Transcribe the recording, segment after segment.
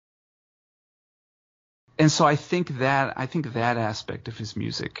so I think that aspect of his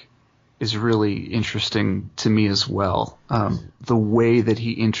music is really interesting to me as well. The way that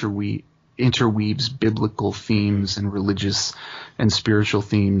he interweaves biblical themes and religious and spiritual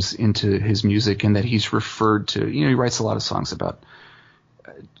themes into his music, and that he's referred to. He writes a lot of songs about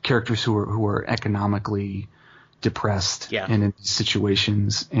characters who are economically depressed and in these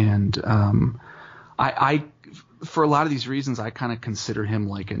situations. And I for a lot of these reasons, I kind of consider him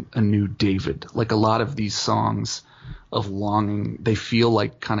like a new David. Like a lot of these songs of longing, they feel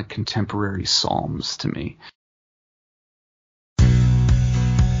like kind of contemporary psalms to me.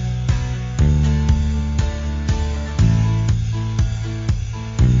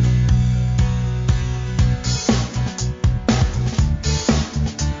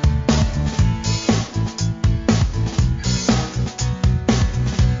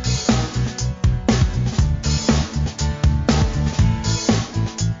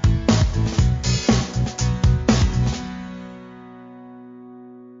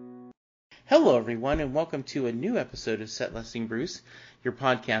 Hello, everyone, and welcome to a new episode of Set Listing Bruce, your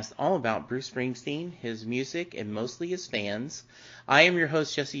podcast all about Bruce Springsteen, his music, and mostly his fans. I am your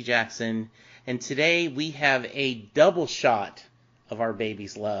host, Jesse Jackson, and today we have a double shot of our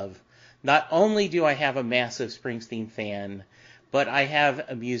baby's love. Not only do I have a massive Springsteen fan, but I have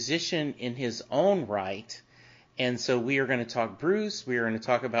a musician in his own right, and so we are going to talk Bruce, we are going to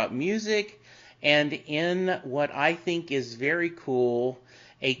talk about music, and in what I think is very cool,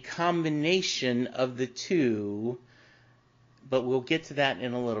 a combination of the two, but we'll get to that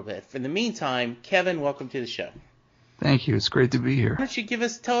in a little bit. In the meantime, Kevin, welcome to the show. Thank you. It's great to be here. Why don't you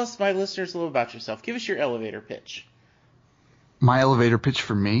tell us, my listeners, a little about yourself. Give us your elevator pitch. My elevator pitch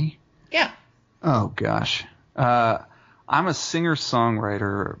for me? Yeah. Oh, gosh. I'm a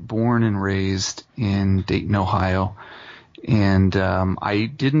singer-songwriter born and raised in Dayton, Ohio. And I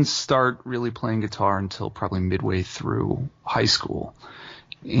didn't start really playing guitar until probably midway through high school.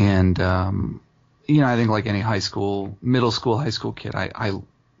 And, I think like any middle school, high school kid, I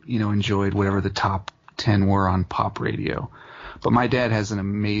enjoyed whatever the top 10 were on pop radio. But my dad has an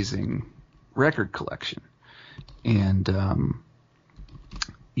amazing record collection. And,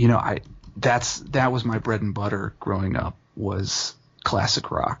 that was my bread and butter growing up, was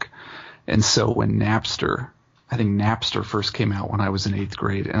classic rock. And so when Napster first came out when I was in 8th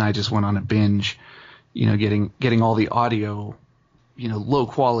grade, and I just went on a binge, getting all the audio, low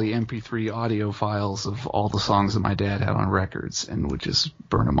quality MP3 audio files of all the songs that my dad had on records, and would just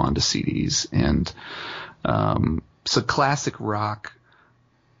burn them onto CDs. And so classic rock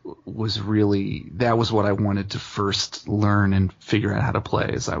was what I wanted to first learn and figure out how to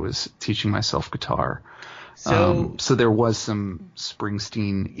play as I was teaching myself guitar. So there was some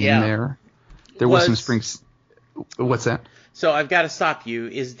Springsteen in there. There was some Springsteen. What's that? So I've got to stop you.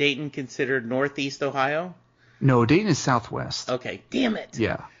 Is Dayton considered Northeast Ohio? No, Dayton is Southwest. Okay, damn it.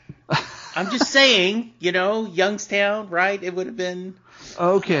 Yeah. I'm just saying, Youngstown, right? It would have been.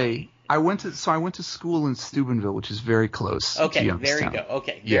 Okay. I went to school in Steubenville, which is very close to Youngstown. Okay, there you go.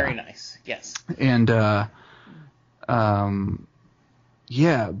 Okay, very nice. Yes. And but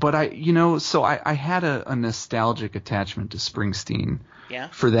I had a nostalgic attachment to Springsteen. Yeah.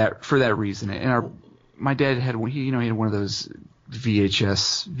 For that reason. And my dad had he had one of those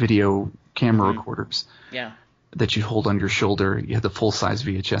VHS video camera recorders. Yeah. That you'd hold on your shoulder. You had the full-size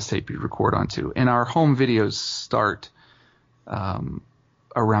VHS tape you'd record onto. And our home videos start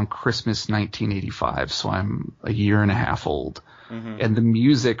around Christmas 1985, so I'm a year and a half old. Mm-hmm. And the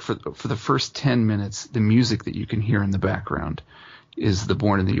music, for the first 10 minutes, the music that you can hear in the background is the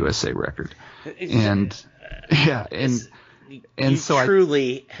Born in the USA record. And so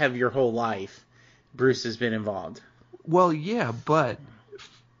truly have your whole life, Bruce has been involved. Well, yeah, but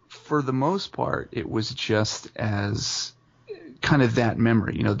for the most part, it was just as kind of that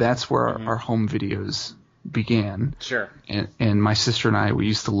memory. That's where our home videos began. Sure. And my sister and I, we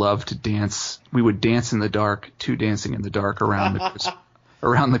used to love to dance. We would dance in the dark to Dancing in the Dark around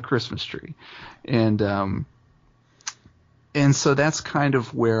the Christmas tree. And so that's kind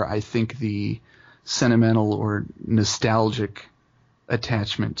of where I think the sentimental or nostalgic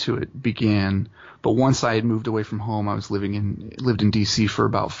attachment to it began. But once I had moved away from home, I was lived in DC for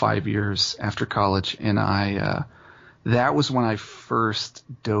about 5 years after college, and that was when I first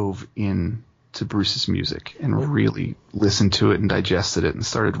dove in to Bruce's music and really listened to it and digested it and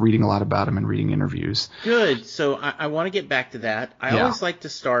started reading a lot about him and reading interviews. Good. So I want to get back to that. I always like to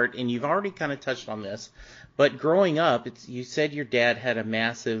start, and you've already kind of touched on this, but growing up, you said your dad had a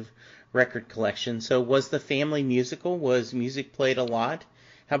massive record collection. So was the family musical? Was music played a lot?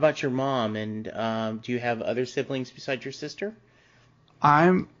 How about your mom? And do you have other siblings besides your sister?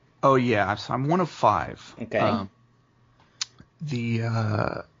 I'm Oh yeah, so I'm one of 5. Okay.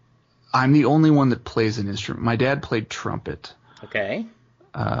 I'm the only one that plays an instrument. My dad played trumpet. Okay.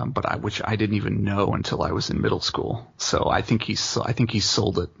 Which I didn't even know until I was in middle school. So I think he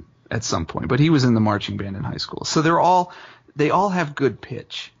sold it at some point. But he was in the marching band in high school. So they all have good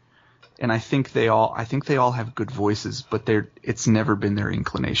pitch, and I think they all have good voices. But it's never been their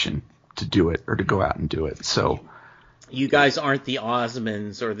inclination to do it or to go out and do it. So you guys aren't the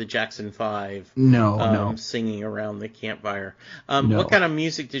Osmonds or the Jackson 5. No. Singing around the campfire. No. What kind of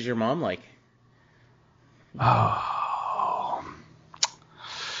music did your mom like? Oh,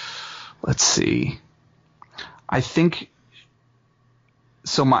 let's see. I think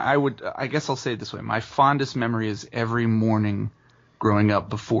so. I guess I'll say it this way. My fondest memory is every morning growing up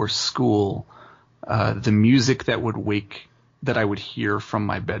before school, the music that I would hear from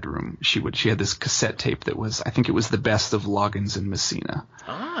my bedroom. She had this cassette tape that was, I think it was the best of Loggins and Messina.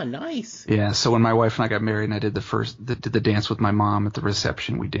 Ah, nice. Yeah. So when my wife and I got married and I did the dance with my mom at the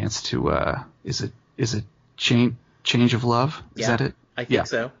reception, we danced to, is it Change of Love? Is that it? I think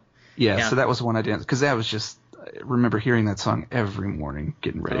so. Yeah. So that was the one I danced, because that was just, I remember hearing that song every morning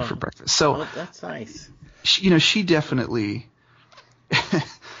getting ready for breakfast. So that's nice. She definitely,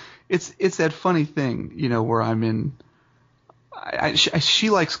 it's that funny thing, where I'm in, she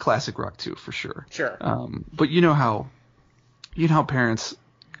likes classic rock too, for sure. Sure. But you know how parents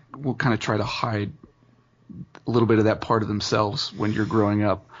will kind of try to hide a little bit of that part of themselves when you're growing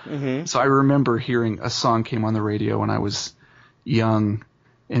up. Mm-hmm. So I remember hearing a song came on the radio when I was young,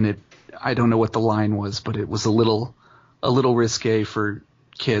 and I don't know what the line was, but it was a little risque for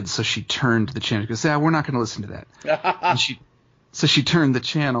kids. So she turned the channel, because we're not going to listen to that. And she turned the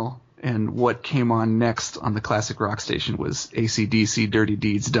channel. And what came on next on the classic rock station was AC/DC, Dirty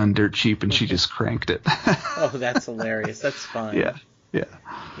Deeds, Done Dirt Cheap, and she just cranked it. Oh, that's hilarious. That's fun. Yeah.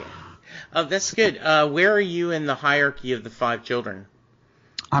 Oh, that's good. Where are you in the hierarchy of the 5 children?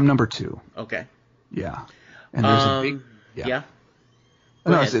 I'm number 2. Okay. Yeah. And there's a big yeah.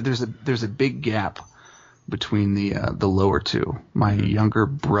 There's a big gap between the lower 2. My younger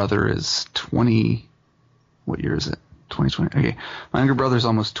brother is 20. What year is it? 2020. Okay, my younger brother's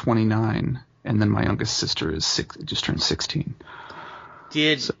almost 29, and then my youngest sister is just turned 16.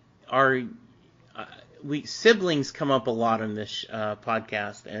 Siblings come up a lot on this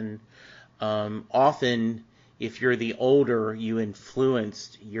podcast, and often if you're the older, you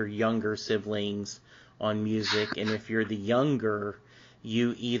influenced your younger siblings on music, and if you're the younger,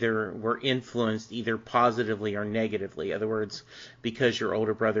 you either were influenced either positively or negatively. In other words, because your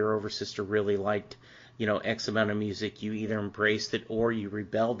older brother or sister really liked X amount of music, you either embraced it or you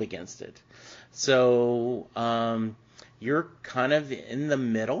rebelled against it. So you're kind of in the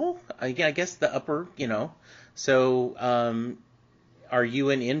middle, I guess the upper, So are you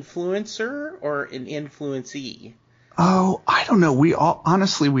an influencer or an influencee? Oh, I don't know. We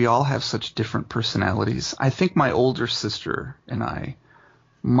all have such different personalities. I think my older sister and I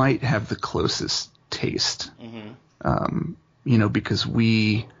might have the closest taste, because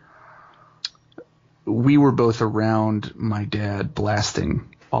we were both around my dad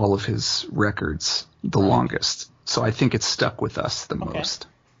blasting all of his records the longest. So I think it stuck with us the most.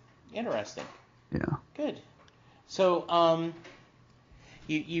 Interesting. Yeah. Good. So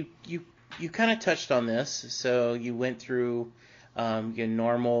you kind of touched on this. So you went through your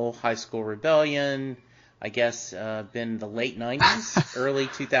normal high school rebellion. I guess been the late 90s, early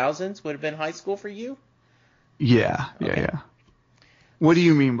 2000s would have been high school for you? Yeah. What do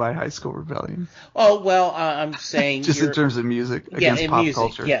you mean by high school rebellion? Oh, well, I'm saying just in terms of music, against pop music.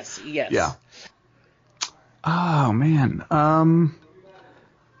 Culture. Yes. Yeah. Oh man,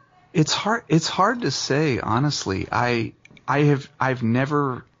 it's hard to say, honestly. I've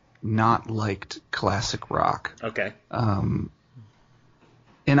never not liked classic rock. Okay.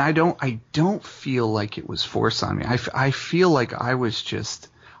 And I don't feel like it was forced on me. I feel like I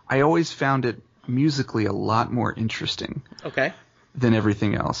always found it musically a lot more interesting. Okay. Than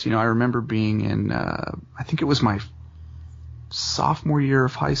everything else. I remember being in, I think it was my sophomore year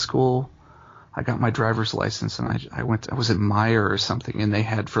of high school. I got my driver's license, and I was at Meyer or something, and they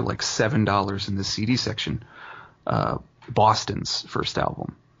had for like $7 in the CD section, Boston's first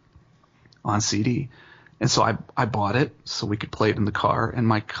album on CD. And so I bought it so we could play it in the car, and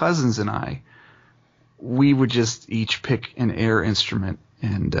my cousins and we would just each pick an air instrument,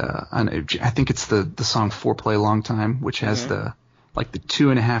 and I think it's the song Foreplay Long Time, which has the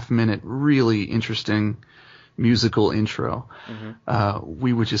 2.5 minute really interesting musical intro.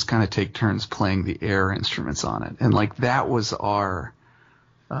 We would just kind of take turns playing the air instruments on it, and that was our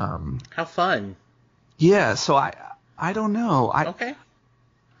how fun. Yeah, so I don't know. Okay.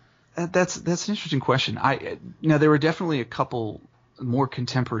 That's an interesting question. Now there were definitely a couple more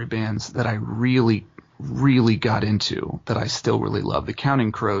contemporary bands that I really, really got into that I still really love. The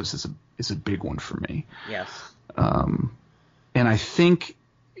Counting Crows is a big one for me. Yes. And I think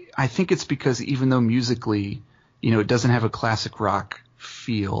it's because even though musically, it doesn't have a classic rock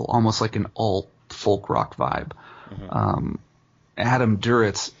feel, almost like an alt folk rock vibe. Mm-hmm. Adam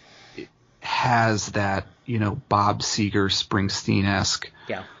Duritz has that, Bob Seger, Springsteen-esque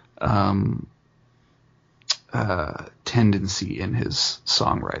tendency in his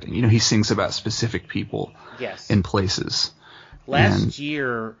songwriting. He sings about specific people and places. Last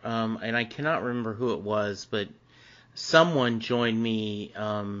year, and I cannot remember who it was, but someone joined me.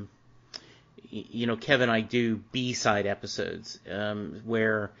 Kevin and I do B-side episodes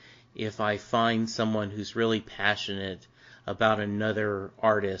where if I find someone who's really passionate about another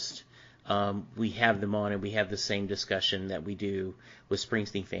artist, we have them on and we have the same discussion that we do with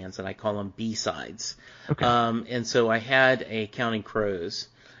Springsteen fans, and I call them B-sides. Okay. And so I had a Counting Crows,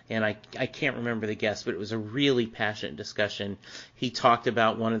 and I can't remember the guest, but it was a really passionate discussion. He talked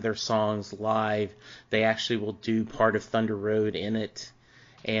about one of their songs live. They actually will do part of Thunder Road in it.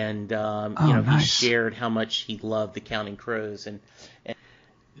 And, nice. He shared how much he loved the Counting Crows. And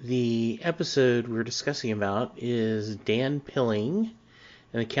the episode we're discussing about is Dan Pilling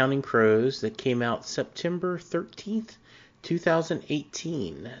and the Counting Crows that came out September 13th,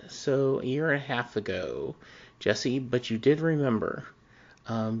 2018. So a year and a half ago, Jesse, but you did remember.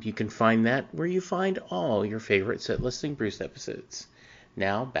 You can find that where you find all your favorite Set Listing Bruce episodes.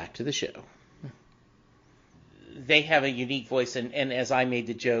 Now, back to the show. They have a unique voice, and as I made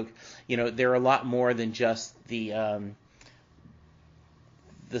the joke, they're a lot more than just the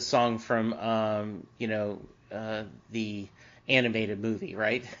song from, the animated movie,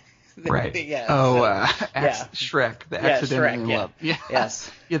 right? Right. Yeah. Oh, Shrek, the Accidentally in Love. Yeah.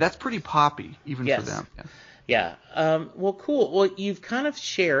 Yes. Yeah, that's pretty poppy, even for them. Yeah. Well, cool. Well, you've kind of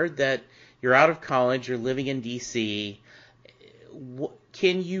shared that you're out of college, you're living in D.C.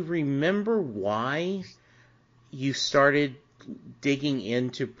 Can you remember why you started digging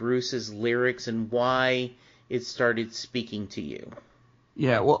into Bruce's lyrics and why it started speaking to you?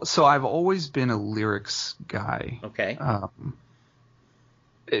 Yeah, well, so I've always been a lyrics guy. Okay. I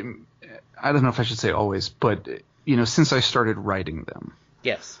don't know if I should say always, but, since I started writing them.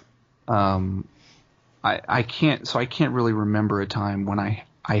 Yes. I can't really remember a time when I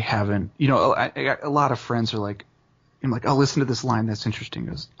haven't, a lot of friends are like, oh, listen to this line, that's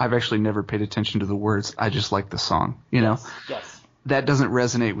interesting. I've actually never paid attention to the words. I just like the song, Yes. That doesn't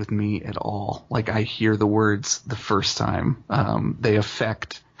resonate with me at all. Like, I hear the words the first time. They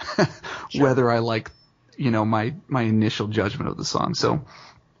affect whether I like, my initial judgment of the song. So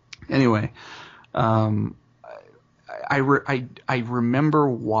anyway, I remember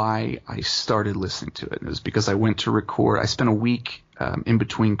why I started listening to it. It was because I went to record. I spent a week in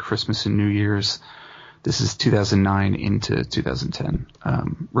between Christmas and New Year's. This is 2009 into 2010,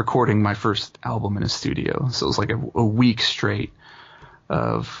 recording my first album in a studio. So it was like a week straight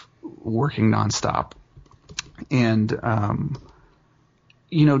of working nonstop. And,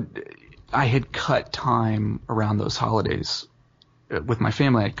 I had cut time around those holidays with my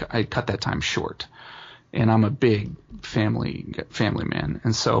family. I cut that time short. And I'm a big family man.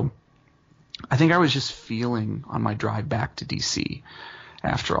 And so I think I was just feeling on my drive back to DC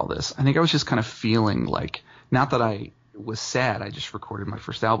after all this. I think I was just kind of feeling like, not that I was sad, I just recorded my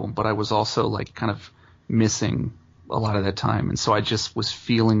first album, but I was also like kind of missing a lot of that time. And so I just was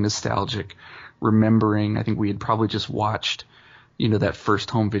feeling nostalgic, remembering, I think we had probably just watched, that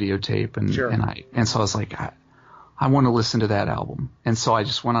first home videotape. And, sure. and so I was like, I want to listen to that album. And so I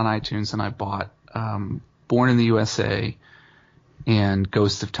just went on iTunes and I bought Born in the USA and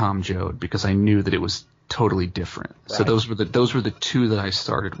Ghost of Tom Joad because I knew that it was totally different. Right. So those were the two that I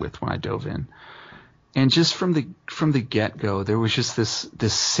started with when I dove in. And just from the get-go, there was just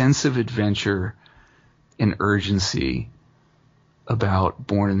this sense of adventure and urgency about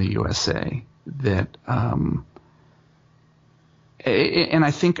Born in the USA that and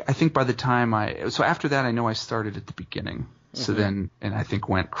I think by the time so after that, I know I started at the beginning. So then, and I think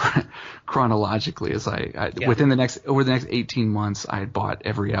went chronologically as over the next 18 months, I had bought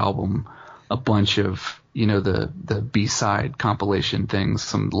every album, a bunch of, the B-side compilation things,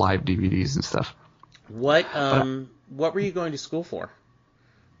 some live DVDs and stuff. What were you going to school for?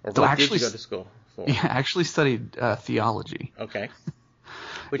 Or what did you go to school for? Yeah, I actually studied theology. Okay.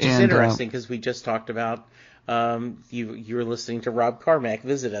 Which is interesting because we just talked about you were listening to Rob Carmack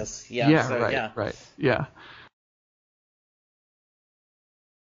visit us. Right.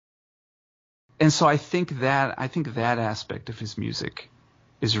 And so I think that aspect of his music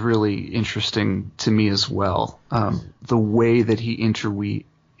is really interesting to me as well. The way that he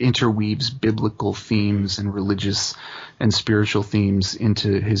interweaves biblical themes and religious and spiritual themes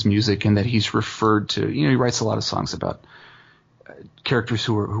into his music, and that he's referred to. He writes a lot of songs about characters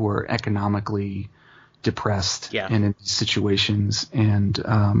who are economically depressed and in these situations. And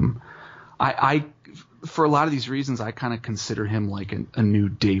I for a lot of these reasons, I kind of consider him like a new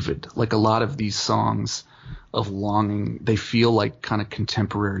David. Like a lot of these songs of longing, they feel like kind of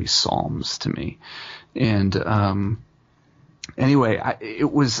contemporary psalms to me. And anyway,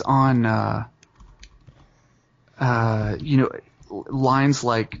 it was on lines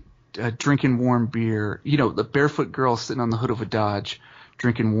like drinking warm beer, the barefoot girl sitting on the hood of a Dodge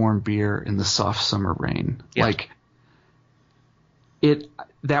drinking warm beer in the soft summer rain. Like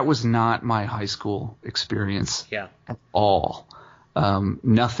that was not my high school experience at all.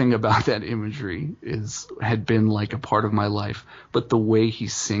 Nothing about that imagery had been like a part of my life, but the way he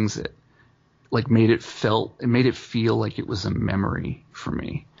sings it, like made it feel like it was a memory for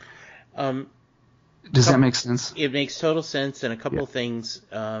me. Does that make sense? It makes total sense, and a couple of things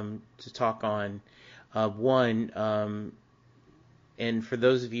to talk on. One, and for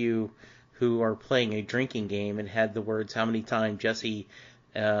those of you who are playing a drinking game and had the words "How many times Jesse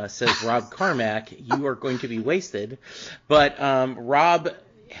says Rob Carmack," you are going to be wasted. But Rob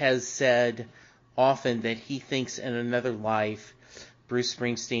has said often that he thinks in another life Bruce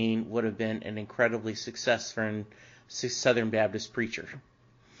Springsteen would have been an incredibly successful Southern Baptist preacher.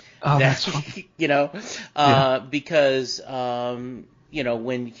 Oh, that's funny. Because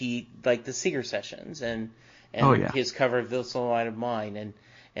when he, like the Seeger sessions and his cover of "This Little Light of Mine"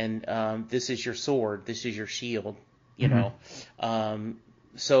 and "This Is Your Sword, This Is Your Shield,"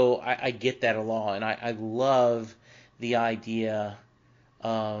 so I get that a lot, and I love the idea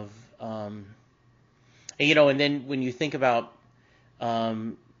of and then when you think about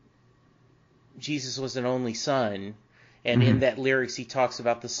Jesus was an only son, and in that lyrics he talks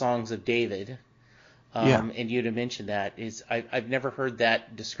about the songs of David, and you'd have mentioned that. I've never heard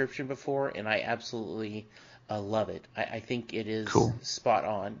that description before, and I absolutely love it. I think it is cool. Spot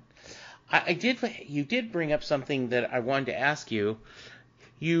on. You did bring up something that I wanted to ask you.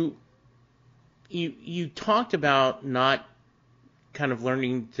 You talked about not kind of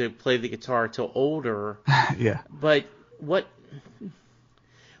learning to play the guitar till older. But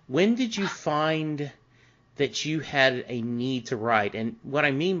when did you find that you had a need to write? And what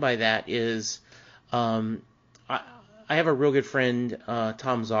I mean by that is, I have a real good friend,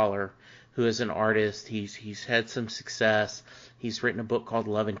 Tom Zoller, who is an artist. He's had some success. He's written a book called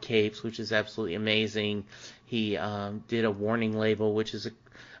Love and Capes, which is absolutely amazing. He did a Warning Label, which is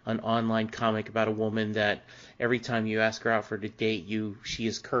an online comic about a woman that every time you ask her out for a date, she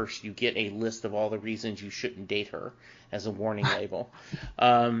is cursed. You get a list of all the reasons you shouldn't date her as a warning label.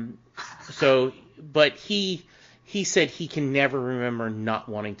 But he said he can never remember not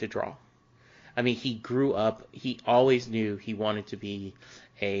wanting to draw. I mean, he grew up, he always knew he wanted to be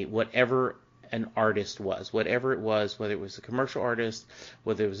whatever an artist was, whatever it was, whether it was a commercial artist,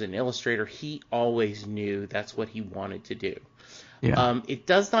 whether it was an illustrator, he always knew that's what he wanted to do. It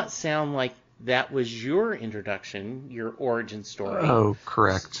does not sound like that was your introduction, your origin story. Oh,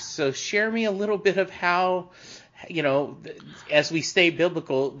 correct. So share me a little bit of how, as we stay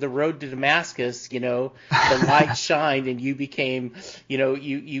biblical, the road to Damascus, the light shined and you became,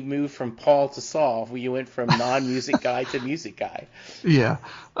 you moved from Paul to Saul. You went from non-music guy to music guy. Yeah.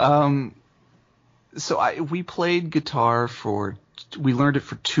 So we played guitar we learned it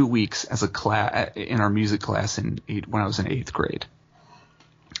for 2 weeks as a class in our music class when I was in 8th grade.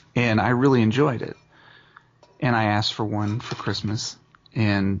 And I really enjoyed it. And I asked for one for Christmas,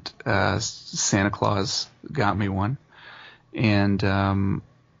 and Santa Claus got me one. And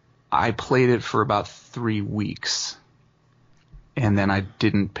I played it for about 3 weeks, and then I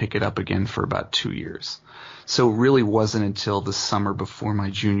didn't pick it up again for about 2 years. So it really wasn't until the summer before my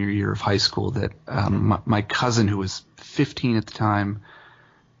junior year of high school that my cousin, who was 15 at the time,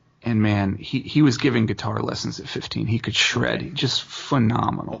 and man, he was giving guitar lessons at 15. He could shred, just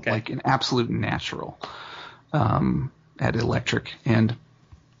phenomenal, like an absolute natural at electric. And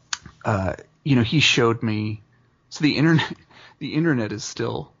he showed me. So the internet is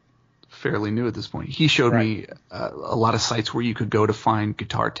still fairly new at this point. He showed me a lot of sites where you could go to find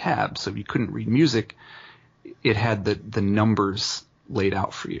guitar tabs. So if you couldn't read music, it had the numbers laid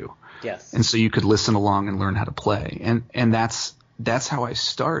out for you. Yes. And so you could listen along and learn how to play. And that's how I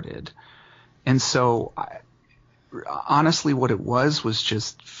started. And so honestly what it was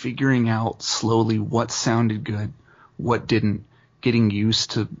just figuring out slowly what sounded good, what didn't, getting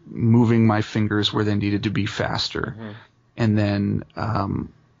used to moving my fingers where they needed to be faster. And then,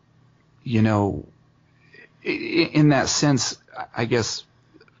 in that sense, I guess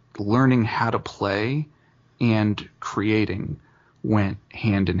learning how to play and creating went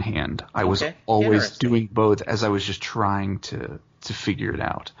hand in hand. I was always doing both as I was just trying to figure it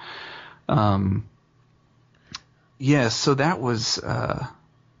out. So that was. I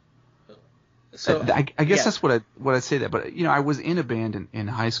guess that's what I'd say that. But I was in a band in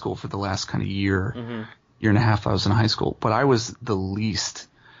high school for the last kind of year and a half. I was in high school, but I was the least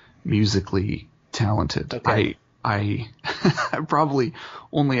musically talented. Okay. I probably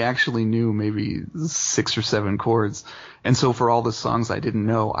only actually knew maybe 6 or 7 chords, and so for all the songs I didn't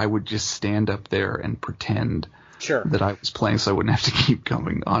know, I would just stand up there and pretend that I was playing, so I wouldn't have to keep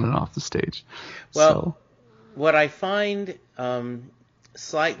coming on and off the stage. Well, what I find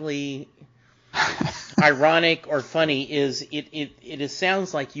slightly ironic or funny is it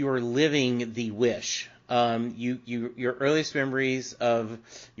sounds like you are living the wish. Your earliest memories of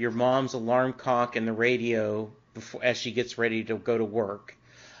your mom's alarm clock and the radio as she gets ready to go to work,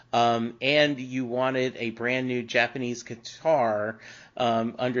 and you wanted a brand new Japanese guitar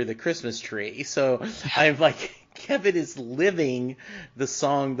under the Christmas tree. So I'm like, Kevin is living the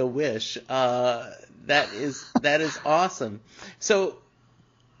song "The Wish." That is awesome. So,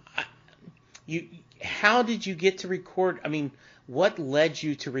 how did you get to record? I mean, what led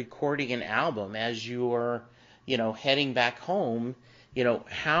you to recording an album as you were, heading back home?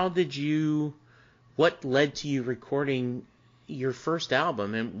 What led to you recording your first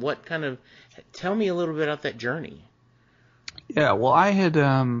album, and tell me a little bit about that journey. Yeah, well, I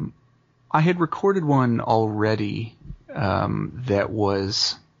had recorded one already it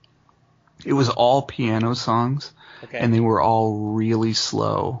was all piano songs, and they were all really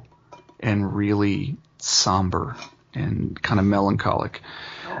slow and really somber and kind of melancholic,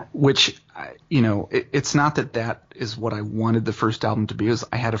 which, it's not that is what I wanted the first album to be. It was,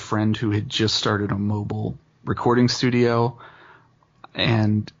 I had a friend who had just started a mobile recording studio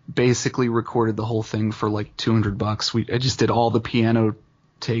and basically recorded the whole thing for like $200. I just did all the piano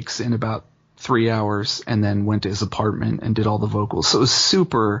takes in about 3 hours and then went to his apartment and did all the vocals. So it was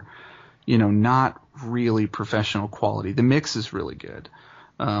super, not really professional quality. The mix is really good.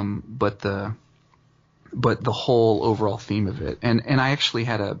 But the whole overall theme of it, and I actually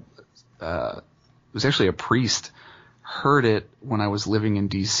had it was actually a priest heard it when I was living in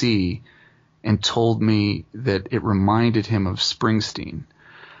DC and told me that it reminded him of Springsteen.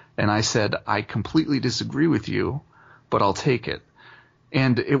 And I said, I completely disagree with you, but I'll take it.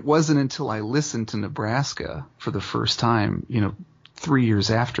 And it wasn't until I listened to Nebraska for the first time, 3 years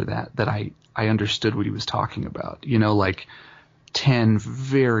after that I understood what he was talking about. Like 10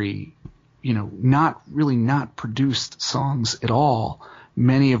 very, not produced songs at all,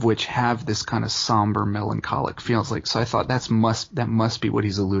 many of which have this kind of somber, melancholic feels like. So I thought that must be what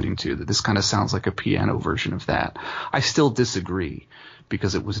he's alluding to, that this kind of sounds like a piano version of that. I still disagree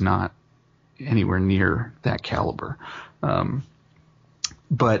because it was not anywhere near that caliber.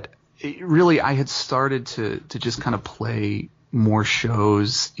 But really I had started to just kind of play more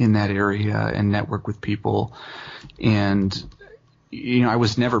shows in that area and network with people. And I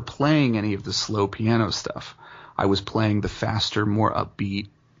was never playing any of the slow piano stuff. I was playing the faster, more upbeat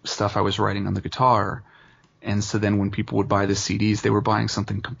stuff I was writing on the guitar. And so then when people would buy the CDs, they were buying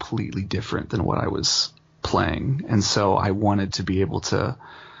something completely different than what I was playing. And so I wanted to be able to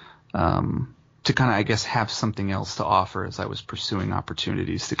kind of, I guess, have something else to offer as I was pursuing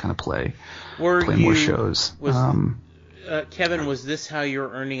opportunities to kind of play more shows. Kevin, was this how you were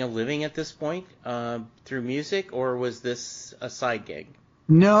earning a living at this point, through music, or was this a side gig?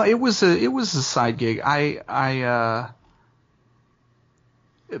 No, it was a side gig.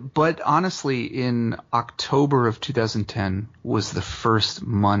 But honestly, in October of 2010 was the first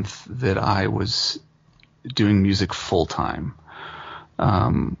month that I was doing music full time.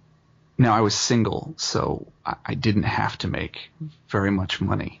 Now I was single, so I didn't have to make very much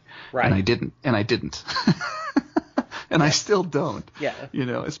money, right? And I didn't. And I still don't. Yeah.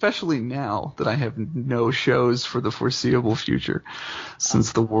 Especially now that I have no shows for the foreseeable future,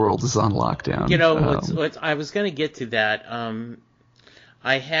 since the world is on lockdown. I was going to get to that.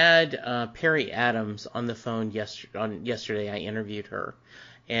 I had Perry Adams on the phone yesterday. I interviewed her,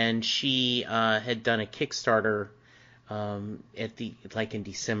 and she had done a Kickstarter in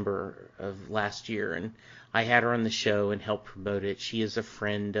December of last year, and I had her on the show and helped promote it. She is a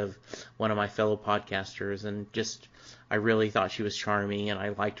friend of one of my fellow podcasters, and I really thought she was charming, and I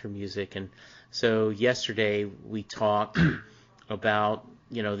liked her music. And so yesterday we talked about,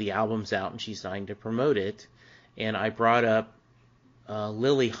 the album's out and she's dying to promote it. And I brought up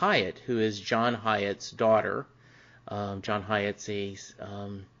Lily Hyatt, who is John Hyatt's daughter. John Hyatt's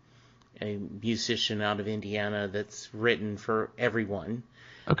a musician out of Indiana that's written for everyone.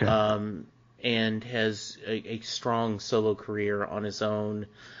 Okay. And has a strong solo career on his own.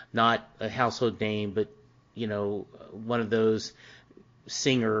 Not a household name, but, one of those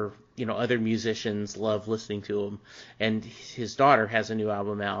singer, other musicians love listening to him. And his daughter has a new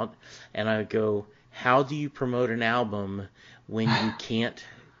album out. And I go, how do you promote an album when you can't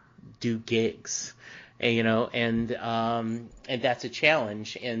do gigs? And that's a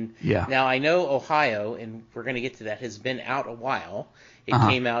challenge. And now I know Ohio, and we're going to get to that, has been out a while. It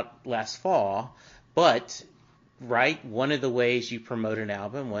came out last fall, but right, one of the ways you promote an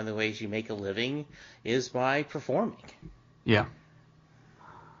album, one of the ways you make a living is by performing. Yeah.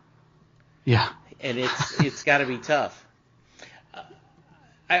 Yeah. And it's got to be tough.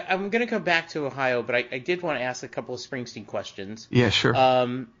 I'm going to come back to Ohio, but I did want to ask a couple of Springsteen questions. Yeah, sure.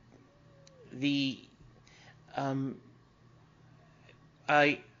 I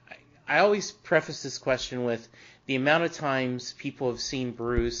always preface this question with the amount of times people have seen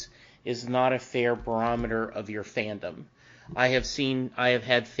Bruce is not a fair barometer of your fandom. I have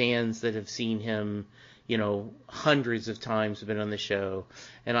had fans that have seen him, hundreds of times, have been on the show,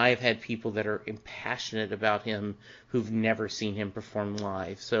 and I have had people that are impassionate about him who've never seen him perform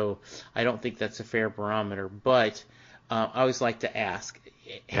live. So I don't think that's a fair barometer, but I always like to ask,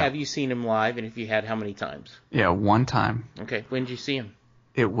 have you seen him live, and if you had, how many times? Yeah, one time. Okay, when did you see him?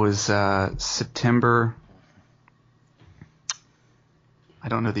 It was September. I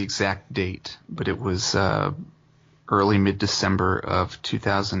don't know the exact date, but it was early mid-December of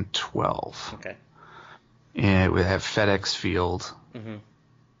 2012. Okay. And it would have FedEx Field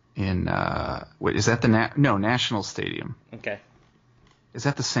in is that the National Stadium? Okay. Is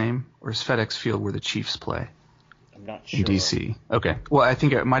that the same, or is FedEx Field where the Chiefs play? I'm not sure. In DC. Okay. Well, I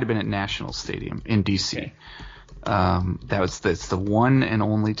think it might have been at National Stadium in DC. Okay. That's the one and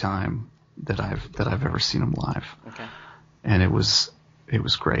only time that I've ever seen him live. Okay. And it was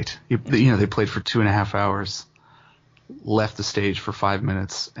great. They played for 2.5 hours, left the stage for 5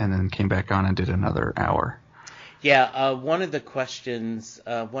 minutes, and then came back on and did another hour. Yeah. One of the questions,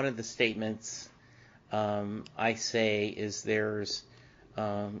 one of the statements I say is there's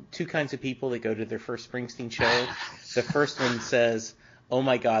two kinds of people that go to their first Springsteen show. The first one says, "Oh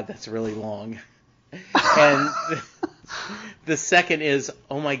my God, that's really long," and the second is,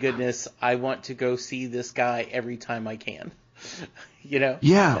 "Oh my goodness, I want to go see this guy every time I can."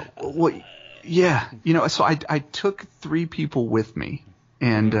 Yeah. Well, yeah. So I took 3 people with me,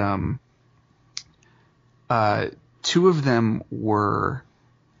 and two of them were.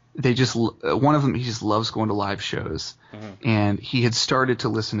 One of them, he just loves going to live shows, and he had started to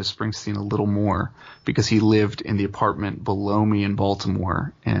listen to Springsteen a little more because he lived in the apartment below me in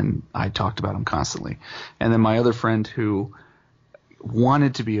Baltimore, and I talked about him constantly. And then my other friend, who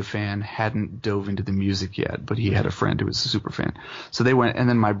wanted to be a fan, hadn't dove into the music yet, but he had a friend who was a super fan. So they went, and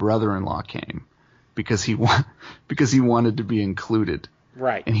then my brother-in-law came because he wanted to be included.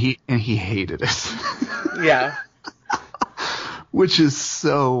 Right. And he hated it. Yeah. Which is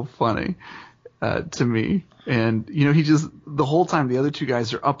so funny to me. And, he just, the whole time, the other 2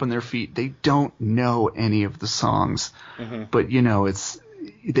 guys are up on their feet. They don't know any of the songs. But,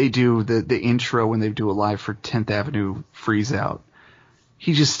 they do the intro when they do it live for 10th Avenue Freeze Out.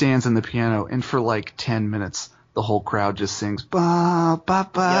 He just stands on the piano, and for like 10 minutes, the whole crowd just sings ba, ba,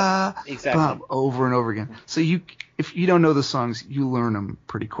 ba, exactly. ba, over and over again. So if you don't know the songs, you learn them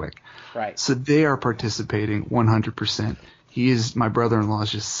pretty quick. Right. So they are participating 100%. My brother-in-law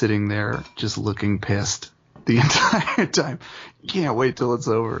is just sitting there just looking pissed the entire time. Can't wait till it's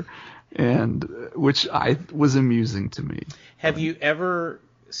over. And which was amusing to me. Have you ever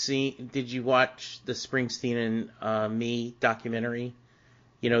did you watch the Springsteen and Me documentary?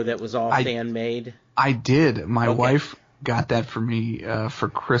 That was all fan made? I did. My wife got that for me for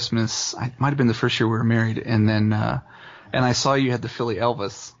Christmas. It might have been the first year we were married. And then and I saw you had the Philly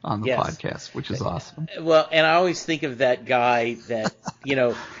Elvis on the podcast, which is awesome. Well, and I always think of that guy that,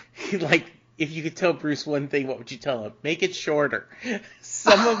 like, if you could tell Bruce one thing, what would you tell him? Make it shorter.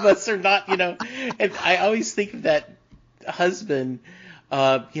 Some of us are not, and I always think of that husband,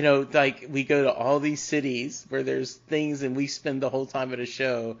 like we go to all these cities where there's things and we spend the whole time at a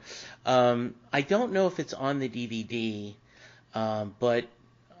show. I don't know if it's on the DVD, but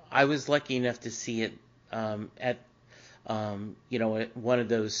I was lucky enough to see it at one of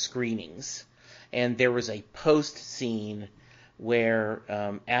those screenings. And there was a post scene where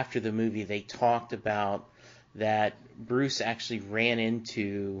after the movie they talked about that Bruce actually ran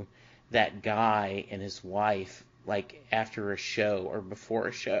into that guy and his wife like after a show or before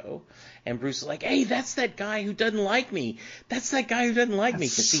a show, and Bruce was like, "Hey, that's that guy who doesn't like me. That's that guy who doesn't like me,"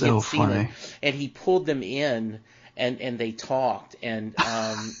 because he had seen him, and he pulled them in, and they talked, and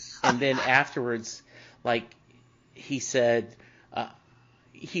then afterwards, like he said.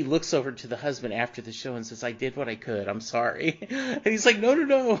 He looks over to the husband after the show and says, "I did what I could. I'm sorry." And he's like,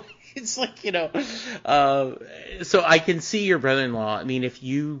 No. It's like, so I can see your brother-in-law. I mean, if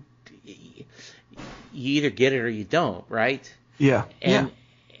you either get it or you don't, right? Yeah. And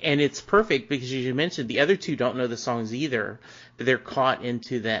it's perfect because, as you mentioned, the other two don't know the songs either, but they're caught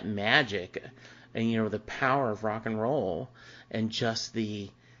into that magic and, the power of rock and roll and just the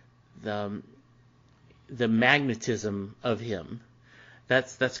magnetism of him.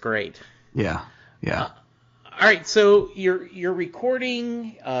 That's great. Yeah. All right, so you're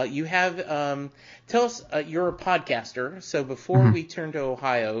recording. You have tell us you're a podcaster. So before we turn to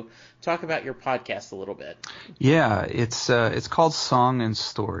Ohio, talk about your podcast a little bit. Yeah, it's called Song and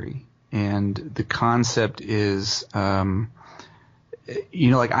Story, and the concept is, I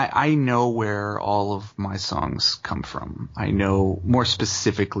know where all of my songs come from. I know more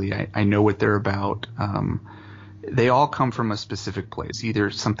specifically. I know what they're about. They all come from a specific place, either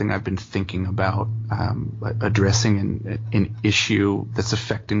something I've been thinking about, addressing an issue that's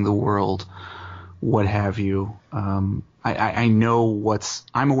affecting the world, what have you. I know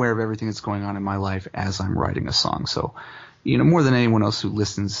I'm aware of everything that's going on in my life as I'm writing a song. So, more than anyone else who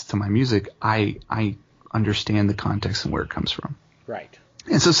listens to my music, I understand the context and where it comes from. Right.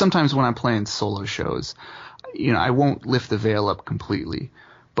 And so sometimes when I'm playing solo shows, I won't lift the veil up completely,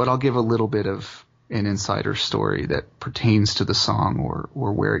 but I'll give a little bit of an insider story that pertains to the song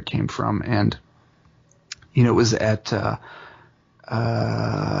or where it came from. And, it was at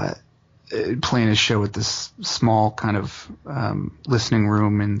playing a show at this small kind of listening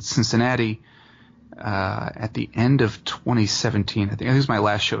room in Cincinnati at the end of 2017. I think it was my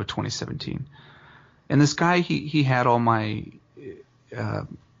last show of 2017. And this guy, he had all my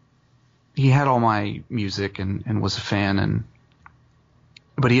music and was a fan,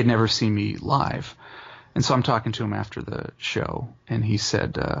 but he had never seen me live. And so I'm talking to him after the show, and he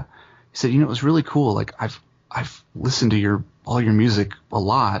said, it was really cool. Like I've listened to all your music a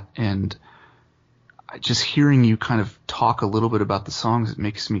lot, and just hearing you kind of talk a little bit about the songs,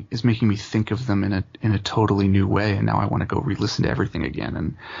 is making me think of them in a totally new way. And now I want to go re-listen to everything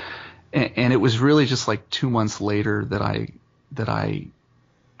again. And it was really just like 2 months later that I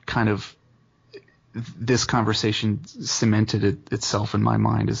kind of, this conversation cemented itself in my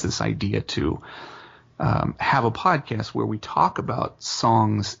mind as this idea to have a podcast where we talk about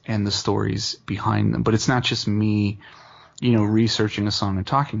songs and the stories behind them. But it's not just me, researching a song and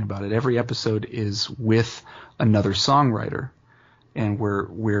talking about it. Every episode is with another songwriter, and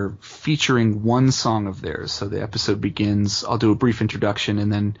we're featuring one song of theirs. So the episode begins, I'll do a brief introduction,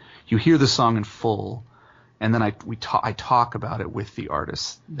 and then you hear the song in full, and then I talk about it with the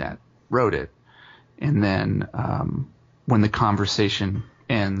artist that wrote it. And then when the conversation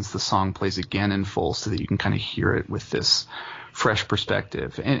ends, the song plays again in full so that you can kind of hear it with this fresh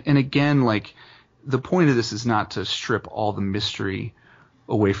perspective. And again, like, the point of this is not to strip all the mystery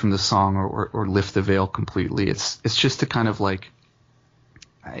away from the song or lift the veil completely. It's just to kind of like,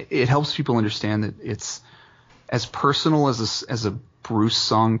 it helps people understand that it's as personal as a Bruce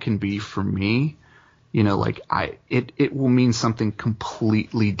song can be for me. It will mean something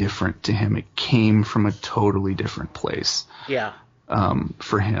completely different to him. It came from a totally different place. Yeah.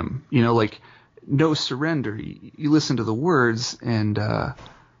 For him, No Surrender. You listen to the words, and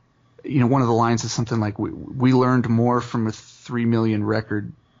one of the lines is something like, "We learned more from a 3 million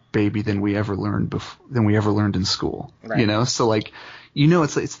record baby than we ever learned in school." Right. So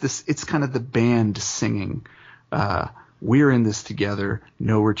it's kind of the band singing, "We're in this together,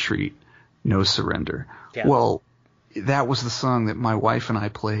 no retreat, no surrender." Yeah. Well, that was the song that my wife and I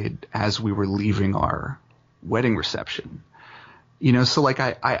played as we were leaving our wedding reception. So like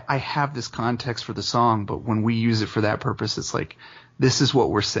I have this context for the song, but when we use it for that purpose, it's like, this is what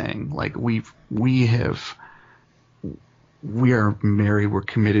we're saying. Like we are married, we're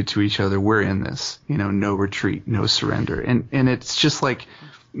committed to each other, we're in this, no retreat, no surrender. And it's just like,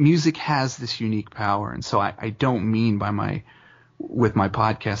 music has this unique power. And so I don't mean with my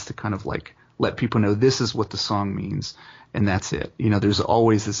podcast to kind of like let people know this is what the song means and that's it. There's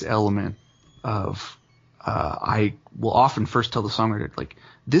always this element of, I will often first tell the songwriter, like,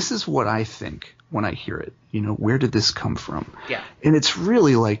 this is what I think when I hear it. Where did this come from? Yeah. And it's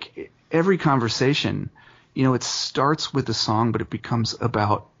really like every conversation, it starts with the song, but it becomes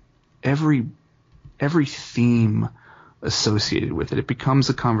about every theme associated with it. It becomes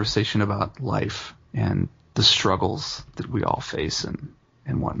a conversation about life and the struggles that we all face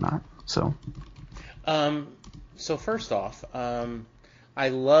and whatnot. So first off, I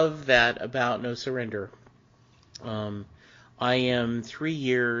love that about No Surrender. I am 3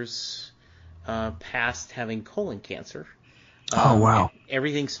 years past having colon cancer. Oh, wow.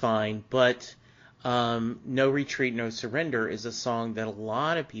 Everything's fine, but No Retreat, No Surrender is a song that a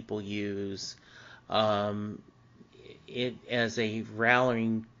lot of people use it as a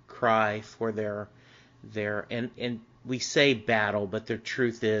rallying cry for their and we say battle, but the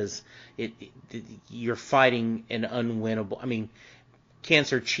truth is you're fighting an unwinnable. I mean,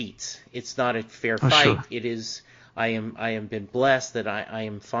 cancer cheats. It's not a fair fight. Sure. It is. I am been blessed that I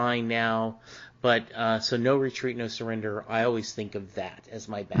am fine now. But so No Retreat, No Surrender, I always think of that as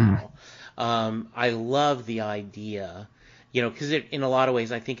my battle. I love the idea, because in a lot of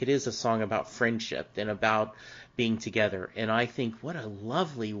ways I think it is a song about friendship and about being together. And I think what a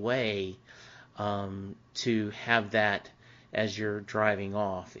lovely way to have that as you're driving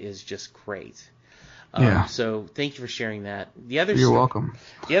off is just great. Yeah. So thank you for sharing that. You're welcome.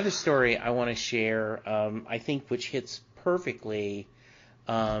 The other story I want to share, I think, which hits perfectly,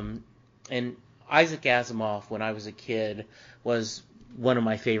 and Isaac Asimov, when I was a kid, was one of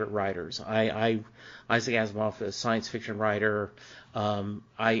my favorite writers. Isaac Asimov, a science fiction writer,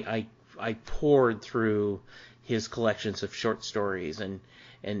 I poured through his collections of short stories, and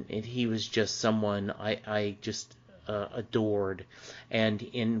he was just someone I just adored. And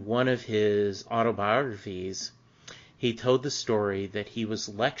in one of his autobiographies, he told the story that he was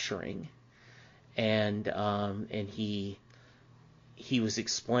lecturing, and he was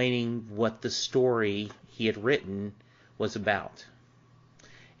explaining what the story he had written was about.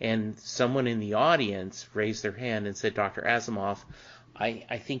 And someone in the audience raised their hand and said, "Dr. Asimov,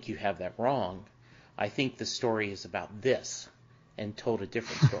 I think you have that wrong. I think the story is about this," and told a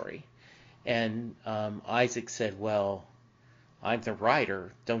different story. And Isaac said, "Well, I'm the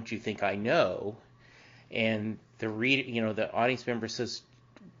writer. Don't you think I know?" And the audience member says,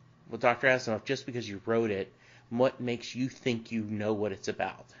 "Well, Dr. Asimov, just because you wrote it, what makes you think you know what it's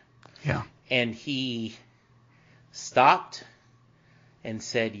about?" Yeah. And he stopped and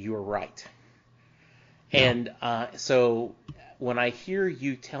said, "You're right." Yeah. And so when I hear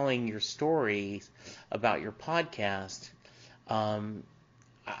you telling your stories about your podcast,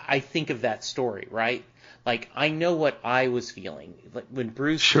 I think of that story, right? Like, I know what I was feeling. Like when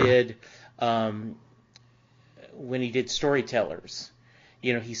Bruce Sure. did, when he did Storytellers,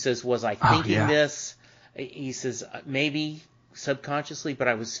 he says, "Was I thinking this?" He says, "Maybe subconsciously, but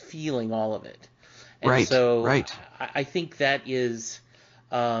I was feeling all of it." And right. So right. I think that is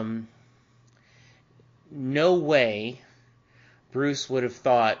no way Bruce would have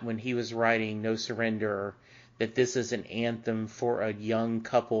thought when he was writing No Surrender that this is an anthem for a young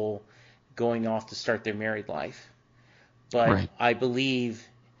couple going off to start their married life. But right. I believe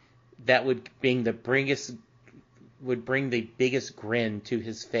that would bring the biggest grin to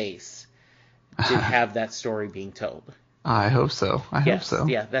his face to have that story being told. I hope so. I hope so.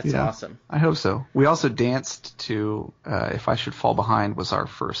 Yeah, that's awesome. I hope so. We also danced to "If I Should Fall Behind" was our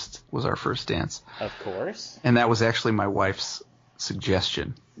first dance. Of course. And that was actually my wife's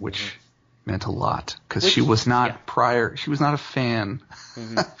suggestion, which meant a lot because she was not prior. She was not a fan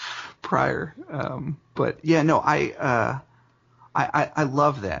prior. But yeah, no, I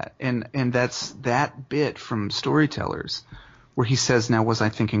love that, and that's that bit from Storytellers where he says, "Now, was I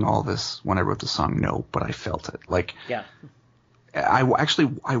thinking all this when I wrote the song? No, but I felt it." Like, yeah, I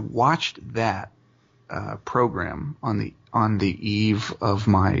watched that program on the eve of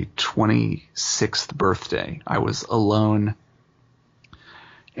my 26th birthday. I was alone,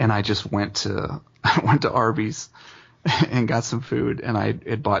 and I just went to Arby's and got some food, and I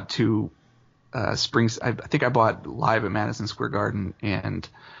had bought two Springs. I think I bought Live at Madison Square Garden and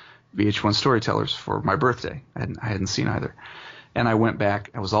VH1 Storytellers for my birthday. I hadn't seen either. And I went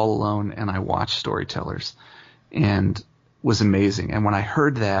back. I was all alone, and I watched Storytellers, and was amazing. And when I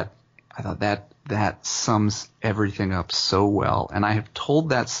heard that, I thought that sums everything up so well. And I have told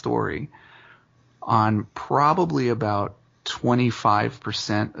that story on probably about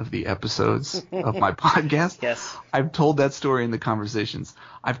 25% of the episodes of my podcast. Yes. I've told that story in the conversations.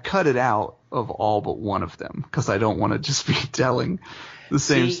 I've cut it out of all but one of them because I don't want to just be telling the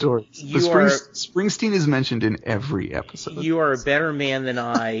same stories. Springsteen is mentioned in every episode. You are a better man than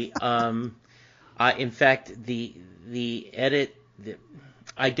I. In fact, the edit,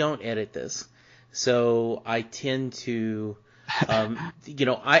 I don't edit this, so I tend to,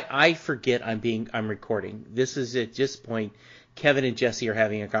 I forget I'm recording. This is at this point, Kevin and Jesse are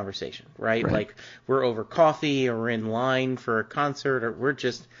having a conversation, right? Like we're over coffee or we're in line for a concert or we're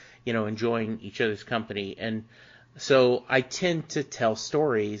just enjoying each other's company. And so I tend to tell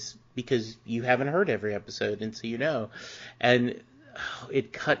stories because you haven't heard every episode, and so. And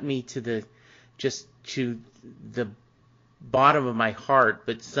it cut me to the bottom of my heart,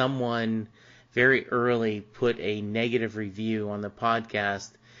 but someone very early put a negative review on the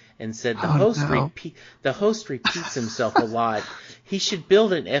podcast and said the host repeats himself a lot. He should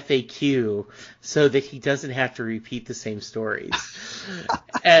build an FAQ so that he doesn't have to repeat the same stories.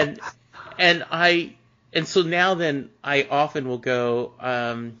 and so now then I often will go,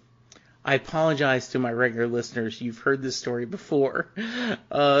 I apologize to my regular listeners. You've heard this story before.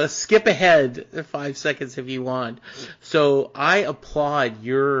 Skip ahead 5 seconds if you want. So I applaud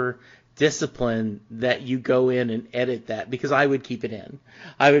your discipline that you go in and edit that, because I would keep it in.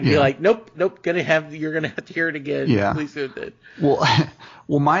 I would be like, nope, you're gonna have to hear it again. Yeah. Please do it.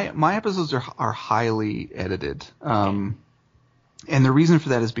 Well, my episodes are highly edited, and the reason for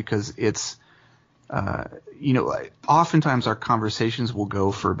that is because it's, oftentimes our conversations will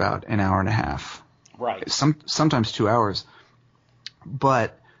go for about an hour and a half, right? Sometimes 2 hours,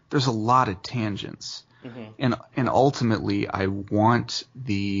 but there's a lot of tangents. Mm-hmm. And ultimately, I want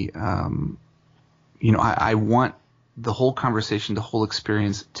I want the whole conversation, the whole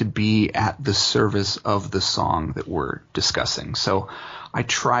experience to be at the service of the song that we're discussing. So I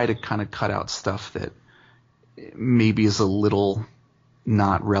try to kind of cut out stuff that maybe is a little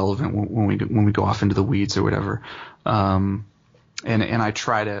not relevant when we go off into the weeds or whatever. And I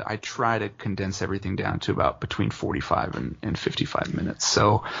try to condense everything down to about between 45 and 55 minutes.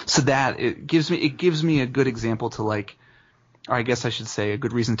 So that it gives me a good example to, like, or I guess I should say a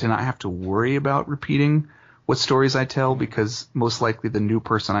good reason to not have to worry about repeating what stories I tell, because most likely the new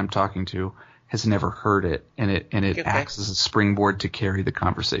person I'm talking to has never heard it, and it acts as a springboard to carry the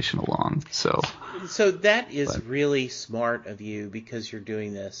conversation along. So that is really smart of you, because you're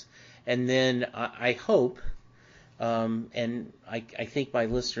doing this. And then I hope, and I think my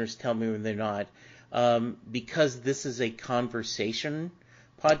listeners tell me when they're not, because this is a conversation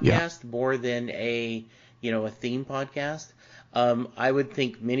podcast more than a theme podcast. I would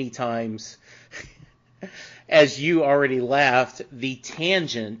think many times, as you already laughed, the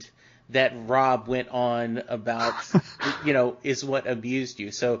tangent that Rob went on about, is what abused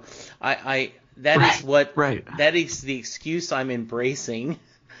you. So that is the excuse I'm embracing.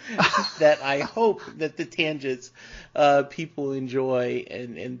 That I hope that the tangents people enjoy,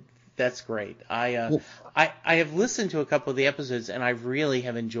 and that's great. I have listened to a couple of the episodes, and I really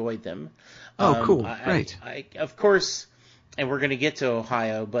have enjoyed them. Oh, cool, great. I of course, and we're going to get to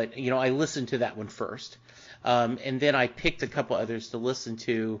Ohio, but I listened to that one first, and then I picked a couple others to listen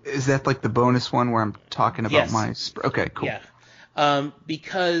to. Is that like the bonus one where I'm talking about my? Okay, cool. Yeah,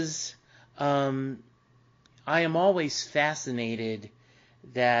 because I am always fascinated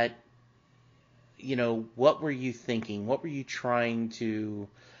that, what were you thinking? What were you trying to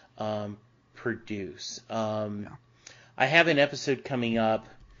produce? I have an episode coming up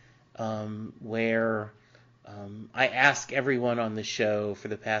where I ask everyone on the show for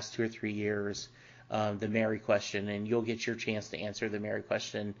the past 2 or 3 years the Mary question, and you'll get your chance to answer the Mary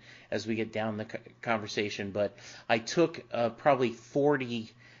question as we get down the conversation. But I took probably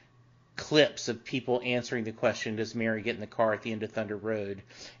 40 clips of people answering the question, does Mary get in the car at the end of Thunder Road,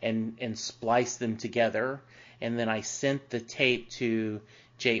 and spliced them together, and then I sent the tape to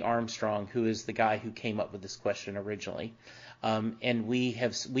Jay Armstrong, who is the guy who came up with this question originally, and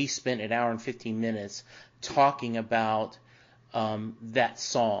we spent an hour and 15 minutes talking about that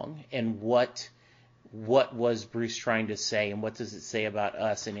song and what was Bruce trying to say, and what does it say about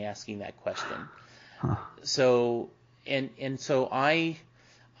us in asking that question. So so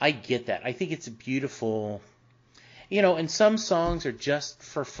I get that. I think it's beautiful. And some songs are just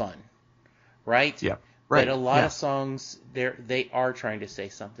for fun, right? Yeah, right. But a lot of songs, they are trying to say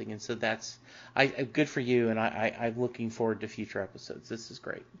something, and so that's good for you. And I'm looking forward to future episodes. This is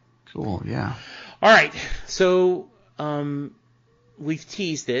great. Cool. Yeah. All right. So we've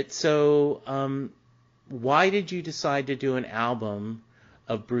teased it. So why did you decide to do an album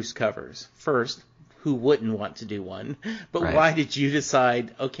of Bruce covers? First, who wouldn't want to do one? But right. Why did you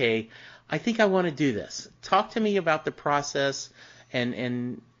decide, okay, I think I want to do this? Talk to me about the process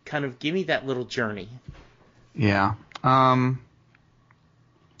and kind of give me that little journey. Yeah. Man.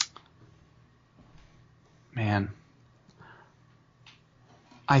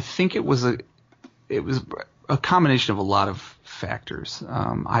 I think it was a combination of a lot of factors.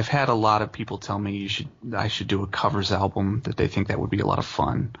 I've had a lot of people tell me I should do a covers album, that they think that would be a lot of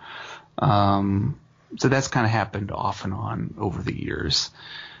fun. So that's kind of happened off and on over the years.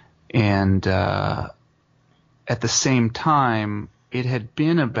 And at the same time, it had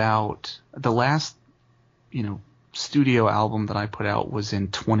been about the last, studio album that I put out was in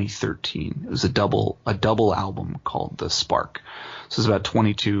 2013. It was a double album called The Spark. So there's about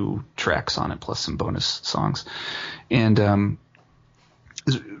 22 tracks on it plus some bonus songs, and it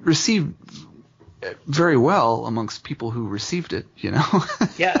was received very well amongst people who received it.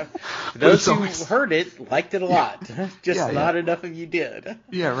 Yeah, those who heard it liked it a lot. Just not enough of you did.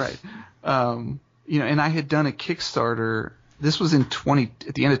 Yeah, right. And I had done a Kickstarter. This was at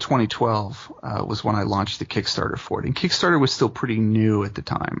the end of 2012 was when I launched the Kickstarter for it. And Kickstarter was still pretty new at the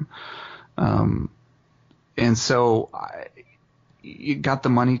time. And so you got the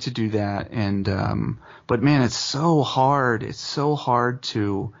money to do that. And but man, it's so hard. It's so hard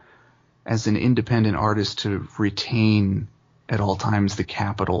to, as an independent artist, to retain at all times the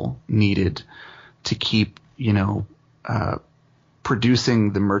capital needed to keep,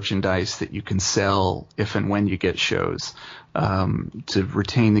 producing the merchandise that you can sell if and when you get shows, to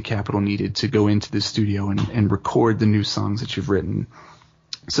retain the capital needed to go into the studio and record the new songs that you've written.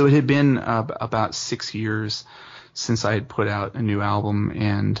 So it had been about 6 years since I had put out a new album,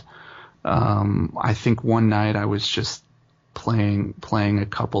 and I think one night I was just playing a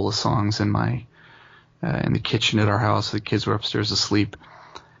couple of songs in the kitchen at our house. The kids were upstairs asleep,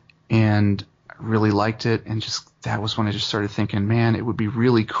 and I really liked it, and that was when I just started thinking, man, it would be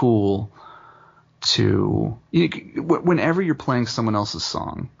really cool to, whenever you're playing someone else's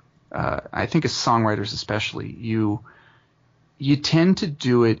song, I think as songwriters especially, you tend to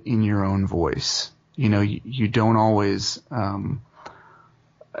do it in your own voice. You don't always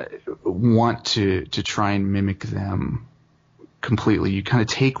want to try and mimic them completely. You kind of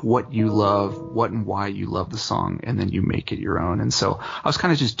take what you love, what and why you love the song, and then you make it your own. And so I was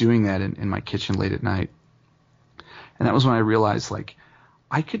kind of just doing that in my kitchen late at night. And that was when I realized, like,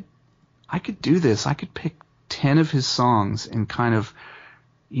 I could do this. I could pick 10 of his songs and kind of,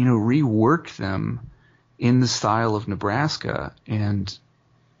 rework them in the style of Nebraska. And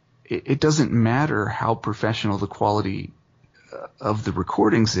it doesn't matter how professional the quality of the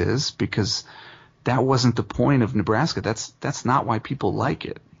recordings is, because that wasn't the point of Nebraska. That's not why people like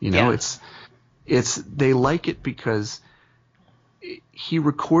it. It's they like it because he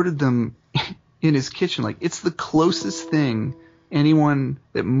recorded them in his kitchen. Like, it's the closest thing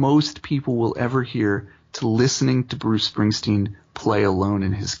that most people will ever hear to listening to Bruce Springsteen play alone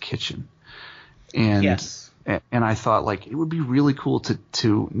in his kitchen. And yes. And I thought, like, it would be really cool to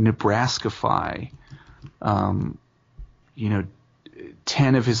Nebraskafy,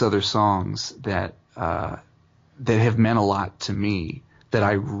 10 of his other songs that have meant a lot to me, that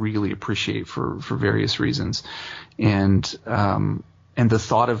I really appreciate for various reasons. And the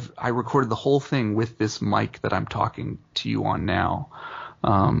thought of, I recorded the whole thing with this mic that I'm talking to you on now,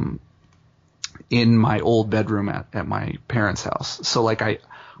 in my old bedroom at my parents' house. So like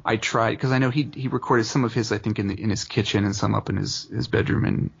I tried, because I know he recorded some of his, I think, in his kitchen and some up in his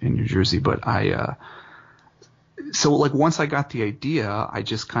bedroom in New Jersey. But so like once I got the idea, I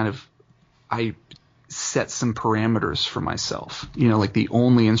just I set some parameters for myself. Like the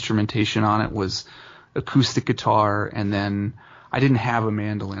only instrumentation on it was acoustic guitar, and then I didn't have a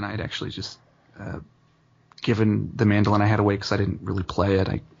mandolin. I had actually just given the mandolin I had away because I didn't really play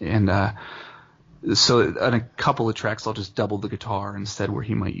it. So on a couple of tracks, I'll just double the guitar instead, where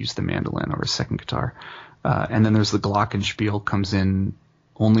he might use the mandolin or a second guitar. And then there's the glockenspiel comes in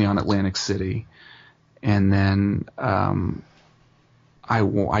only on Atlantic City. And then I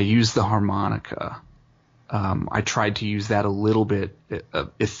use the harmonica. I tried to use that a little bit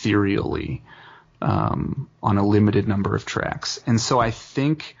ethereally on a limited number of tracks. And so I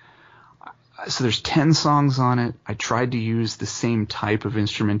think – so there's 10 songs on it. I tried to use the same type of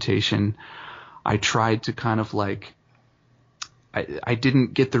instrumentation. I tried to kind of like – I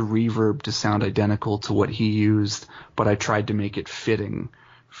didn't get the reverb to sound identical to what he used, but I tried to make it fitting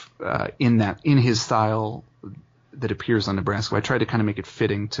in his style that appears on Nebraska. I tried to kind of make it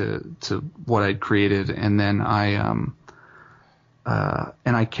fitting to what I'd created, and then I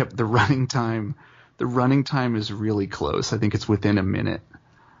kept the running time. The running time is really close. I think it's within a minute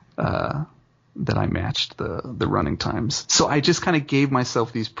that I matched the running times. So I just kind of gave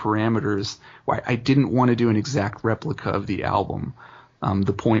myself these parameters. Why I didn't want to do an exact replica of the album.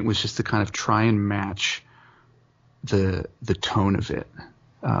 The point was just to kind of try and match the tone of it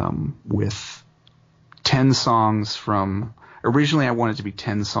with 10 songs from – originally I wanted it to be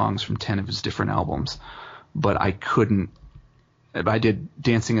 10 songs from 10 of his different albums, but I couldn't – I did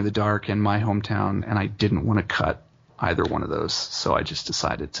Dancing in the Dark and My Hometown, and I didn't want to cut either one of those, so I just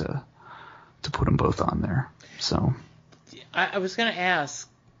decided to put them both on there. So I was going to ask,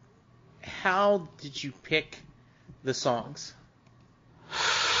 how did you pick the songs?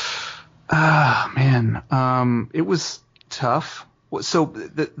 Man, it was tough. So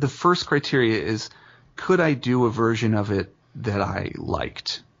the first criteria is, could I do a version of it that I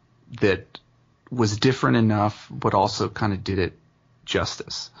liked, that was different enough, but also kind of did it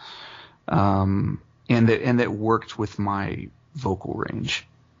justice, and that worked with my vocal range.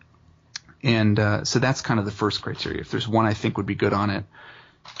 And so that's kind of the first criteria. If there's one I think would be good on it,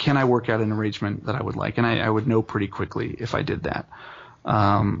 can I work out an arrangement that I would like? And I would know pretty quickly if I did that.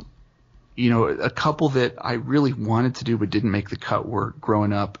 A couple that I really wanted to do but didn't make the cut were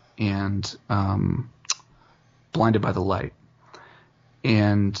Growing Up and Blinded by the Light.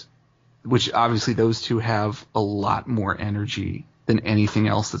 And which obviously those two have a lot more energy than anything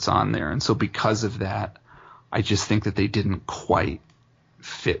else that's on there. And so because of that, I just think that they didn't quite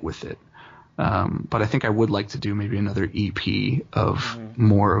fit with it. But I think I would like to do maybe another EP of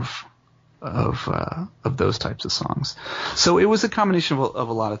more of those types of songs. So it was a combination of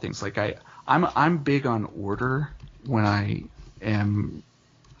a lot of things. Like I'm big on order when I am,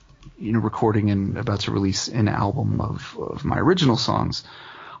 recording and about to release an album of my original songs.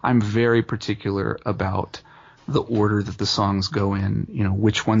 I'm very particular about the order that the songs go in,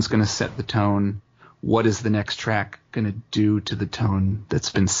 which one's going to set the tone. What is the next track going to do to the tone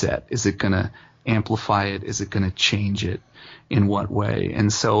that's been set? Is it going to amplify it? Is it going to change it? In what way?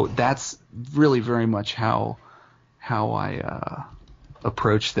 And so that's really very much how I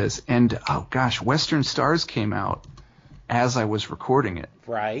approach this. And oh gosh, Western Stars came out as I was recording it.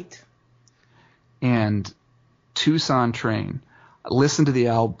 Right. And Tucson Train. I listened to the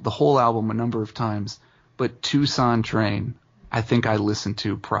whole album a number of times, but Tucson Train, I think I listened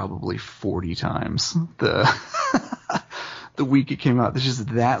to probably 40 times the week it came out. It's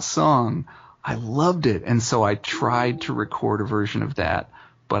just that song. I loved it. And so I tried to record a version of that,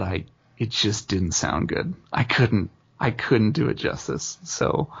 but it just didn't sound good. I couldn't do it justice.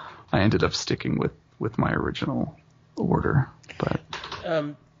 So I ended up sticking with my original order. But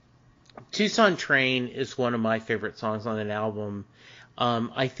Tucson Train is one of my favorite songs on an album.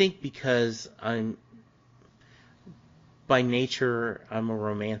 I think because by nature, I'm a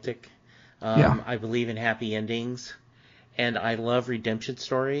romantic. I believe in happy endings, and I love redemption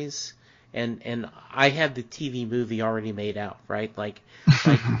stories. And I have the TV movie already made out, right? Like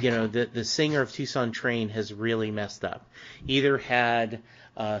the singer of Tucson Train has really messed up. Either had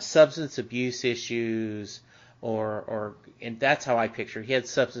substance abuse issues, and that's how I picture it. He had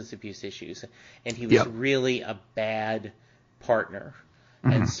substance abuse issues, and he was really a bad partner.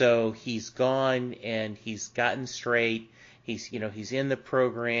 Mm-hmm. And so he's gone and he's gotten straight. He's in the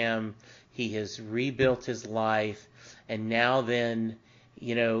program. He has rebuilt his life, and now then,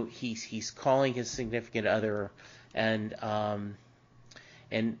 he's calling his significant other, and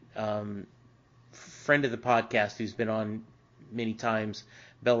friend of the podcast who's been on many times,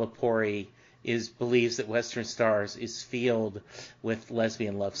 Bella Pori, believes that Western Stars is filled with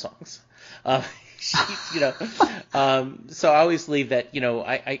lesbian love songs. So I always leave that,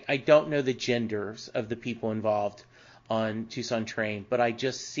 I don't know the genders of the people involved on Tucson Train, but I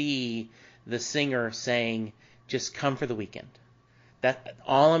just see the singer saying, just come for the weekend. That's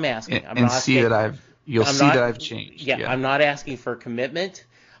all I'm asking. You'll see that I've changed. Yeah, I'm not asking for a commitment.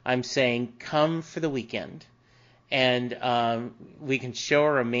 I'm saying come for the weekend, and we can show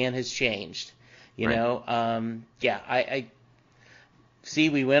her a man has changed. I see.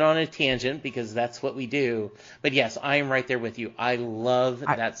 We went on a tangent because that's what we do. But yes, I am right there with you. I love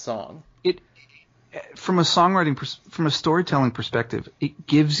that song. From a storytelling perspective, it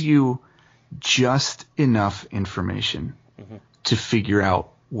gives you just enough information to figure out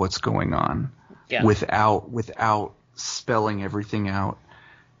what's going on without spelling everything out.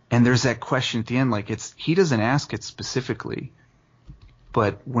 And there's that question at the end, like he doesn't ask it specifically,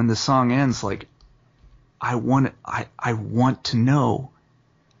 but when the song ends, like I want to know,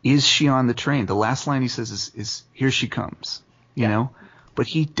 is she on the train? The last line he says is here she comes, you know, but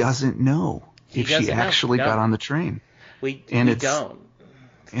he doesn't know if she actually got on the train. We don't.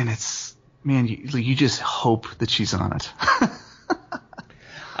 And it's, man, you just hope that she's on it.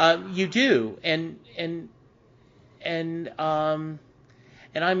 You do, and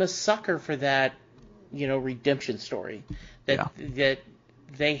I'm a sucker for that, redemption story that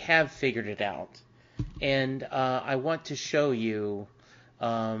they have figured it out, and I want to show you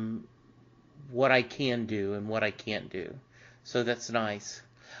what I can do and what I can't do. So that's nice.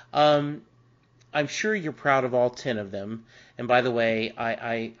 I'm sure you're proud of all 10 of them. And by the way,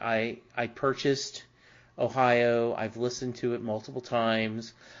 I purchased Ohio. I've listened to it multiple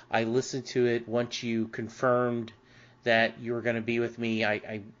times. I listened to it once you confirmed that you were going to be with me.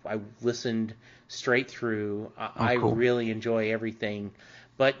 I listened straight through. I cool. really enjoy everything.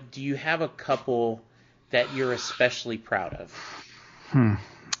 but do you have a couple that you're especially proud of?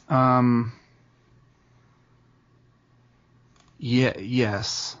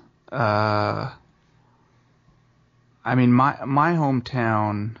 Yes. I mean, my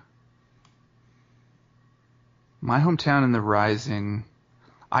hometown in The Rising,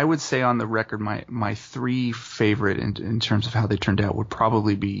 I would say on the record, my three favorite in terms of how they turned out would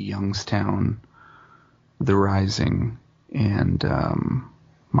probably be Youngstown, The Rising, and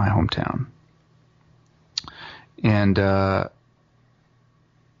my hometown. And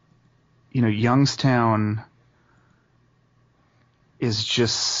Youngstown is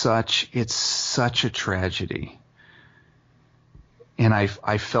just such a tragedy. And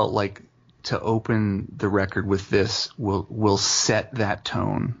I felt like to open the record with this will set that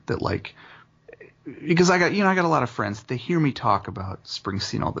tone, that like, because I got a lot of friends, they hear me talk about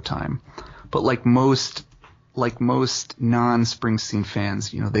Springsteen all the time, but like most non-Springsteen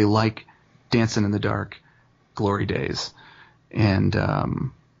fans, they like Dancing in the Dark, Glory Days, and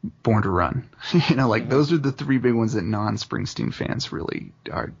Born to Run. Those are the three big ones that non-Springsteen fans really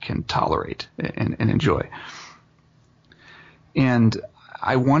can tolerate and enjoy. And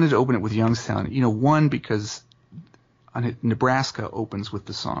I wanted to open it with Youngstown, one, because Nebraska opens with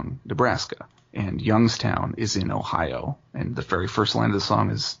the song Nebraska, and Youngstown is in Ohio, and the very first line of the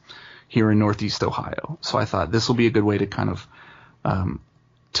song is here in Northeast Ohio. So I thought this will be a good way to kind of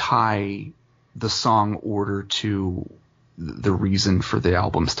tie the song order to the reason for the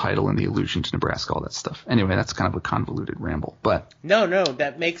album's title and the allusion to Nebraska, all that stuff. Anyway, that's kind of a convoluted ramble, but no,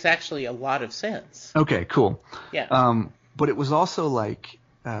 that makes actually a lot of sense. Okay, cool. Yeah. But it was also like,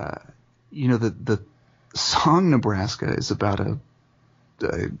 the song Nebraska is about a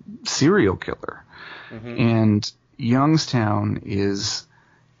serial killer, and Youngstown is,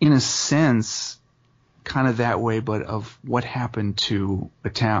 in a sense, kind of that way, but of what happened to a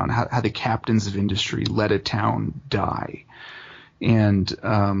town, how the captains of industry let a town die. And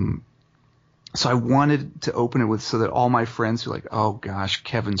so I wanted to open it with, so that all my friends were like, oh gosh,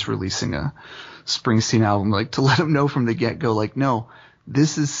 Kevin's releasing a Springsteen album, like to let them know from the get-go, like, no,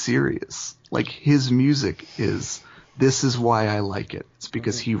 this is serious. Like, his music this is why I like it. It's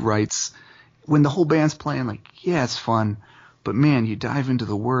because he writes, when the whole band's playing, like, yeah, it's fun, but man, you dive into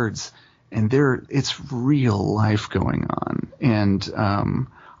the words and it's real life going on. And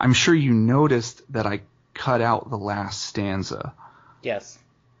I'm sure you noticed that I cut out the last stanza. Yes.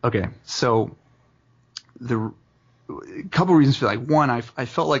 Okay, so a couple reasons for that. Like, one, I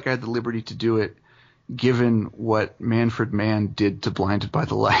felt like I had the liberty to do it given what Manfred Mann did to Blinded by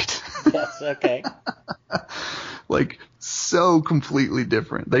the Light. Yes, okay. Like, so completely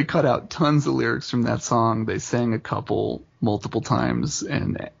different. They cut out tons of lyrics from that song. They sang a couple multiple times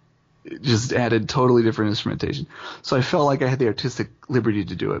and just added totally different instrumentation. So I felt like I had the artistic liberty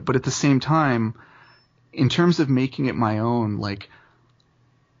to do it. But at the same time, in terms of making it my own, like,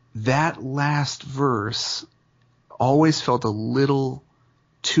 that last verse always felt a little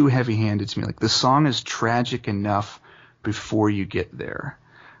too heavy-handed to me. Like, the song is tragic enough before you get there.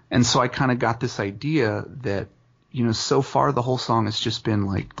 And so I kind of got this idea that, so far the whole song has just been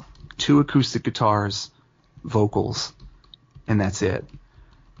like 2 acoustic guitars, vocals, and that's it.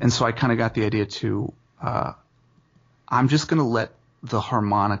 And so I kind of got the idea to, I'm just going to let the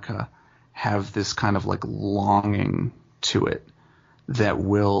harmonica have this kind of like longing to it that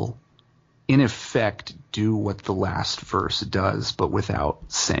will, in effect, do what the last verse does, but without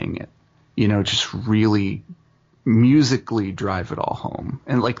saying it. Just really musically drive it all home.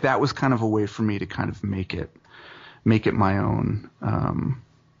 And like, that was kind of a way for me to kind of make it my own.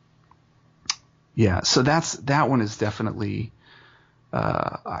 So that one is definitely,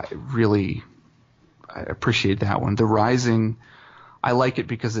 I appreciate that one. The Rising, I like it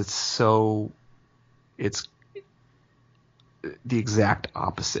because it's the exact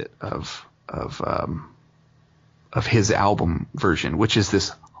opposite of his album version, which is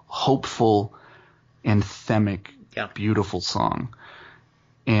this hopeful, anthemic, beautiful song.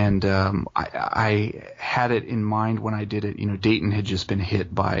 And I had it in mind when I did it. Dayton had just been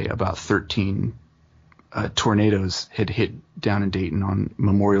hit by about 13 tornadoes had hit down in Dayton on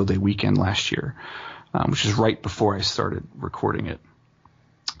Memorial Day weekend last year, which is right before I started recording it.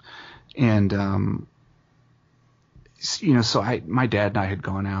 And so my dad and I had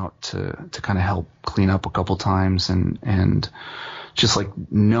gone out to kind of help clean up a couple times, and just like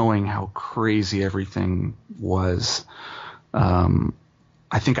knowing how crazy everything was,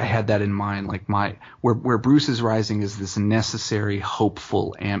 I think I had that in mind. Like, where Bruce's Rising is this necessary,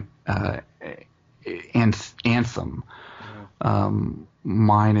 hopeful anthem.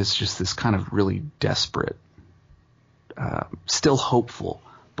 Mine is just this kind of really desperate, still hopeful,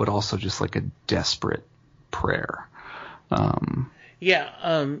 but also just like a desperate prayer.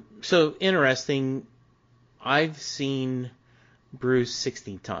 So interesting. I've seen Bruce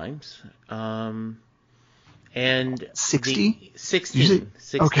 16 times. And 60? 16.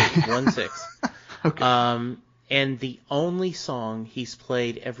 Okay. 1-6. Okay. And the only song he's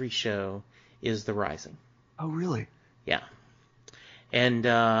played every show is The Rising. Oh, really? Yeah. And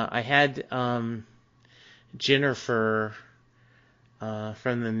I had Jennifer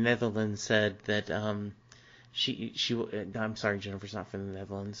from the Netherlands said that I'm sorry, Jennifer's not from the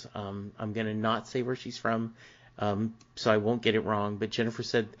Netherlands. I'm going to not say where she's from, so I won't get it wrong. But Jennifer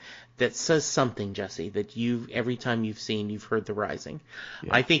said that says something, Jesse, that every time you've heard The Rising. Yeah.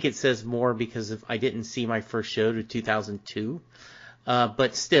 I think it says more because I didn't see my first show to 2002,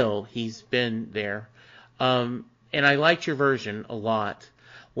 but still, he's been there. And I liked your version a lot.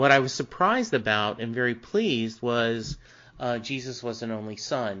 What I was surprised about and very pleased was Jesus Was an Only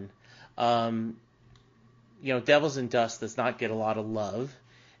Son. Devils and Dust does not get a lot of love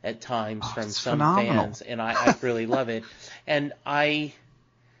at times from some phenomenal. fans, and I really love it. And I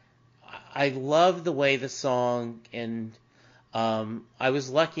love the way the song, and I was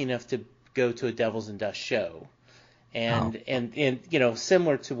lucky enough to go to a Devils and Dust show, and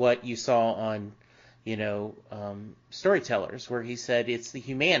similar to what you saw on Storytellers, where he said it's the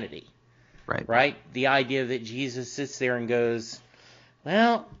humanity, right? The idea that Jesus sits there and goes,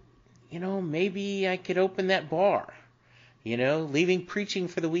 well, maybe I could open that bar, leaving preaching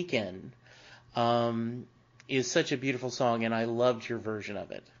for the weekend, is such a beautiful song, and I loved your version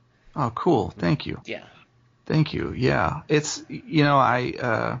of it. Oh, cool. Thank you. Yeah. Thank you. Yeah. It's,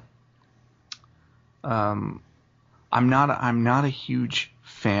 I'm not a huge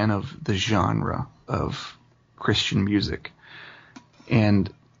fan of the genre of Christian music, and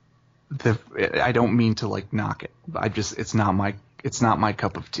I don't mean to like knock it. It's not my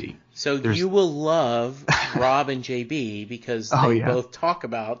cup of tea. So you will love Rob and JB because they both talk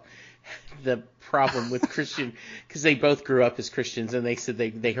about the problem with Christian, because they both grew up as Christians, and they said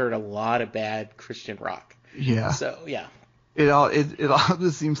they heard a lot of bad Christian rock. Yeah. So yeah. It all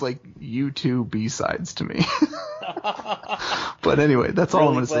just seems like U2 B-sides to me. But anyway, that's all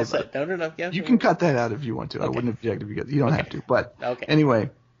I'm going to say about it. No. Yeah, you can cut that out if you want to. Okay. I wouldn't object if you don't have to. But anyway,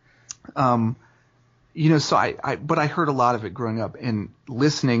 so I heard a lot of it growing up, and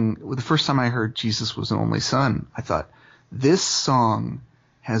listening. The first time I heard Jesus Was an Only Son, I thought, this song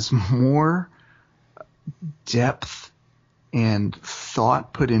has more depth and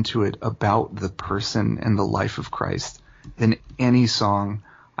thought put into it about the person and the life of Christ than any song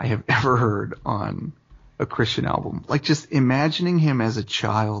I have ever heard on a Christian album. Like, just imagining him as a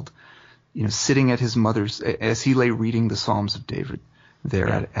child, sitting at his mother's, as he lay reading the Psalms of David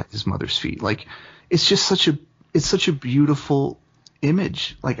there at his mother's feet. Like, it's just such a beautiful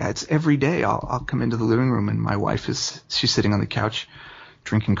image. Like, it's every day I'll come into the living room, and my wife she's sitting on the couch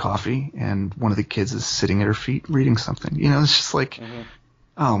drinking coffee, and one of the kids is sitting at her feet reading something. It's just like,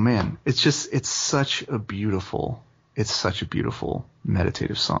 oh man, it's such a beautiful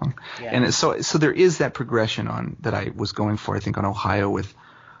meditative song. Yeah. And so there is that progression on that I was going for, I think, on Ohio with,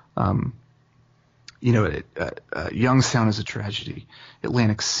 Youngstown is a tragedy.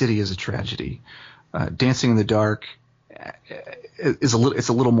 Atlantic City is a tragedy. Dancing in the Dark it's a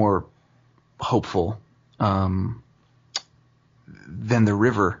little more hopeful. Than The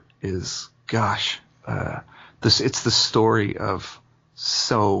River is. Gosh, it's the story of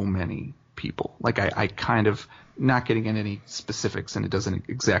so many people. Like, I kind of, not getting into any specifics, and it doesn't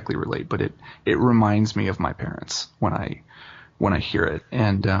exactly relate, but it reminds me of my parents when I hear it.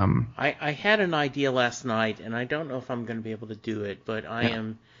 And I had an idea last night, and I don't know if I'm going to be able to do it, but I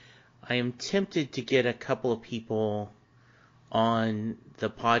am tempted to get a couple of people on the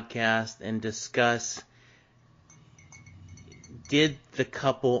podcast and discuss, did the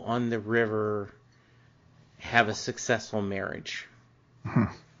couple on the river have a successful marriage?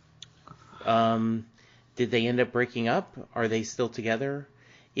 Did they end up breaking up? Are they still together?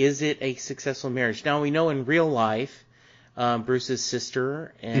 Is it a successful marriage? Now, we know in real life, Bruce's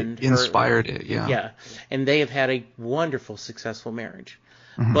sister and it inspired it, yeah. Yeah, and they have had a wonderful, successful marriage.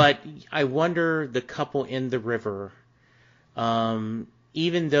 Mm-hmm. But I wonder, the couple in the river,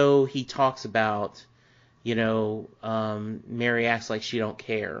 even though he talks about, Mary acts like she don't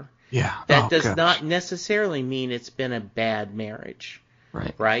care. Yeah. That does not necessarily mean it's been a bad marriage.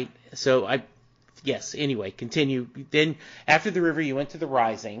 Right? So anyway, continue. Then after The River, you went to The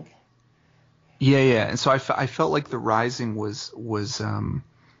Rising. Yeah. And so I felt like The Rising was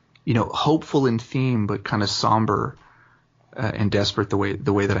hopeful in theme, but kind of somber and desperate the way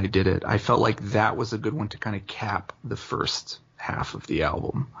that I did it. I felt like that was a good one to kind of cap the first half of the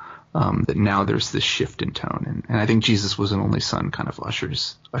album. That now there's this shift in tone, and I think Jesus Was an Only Son kind of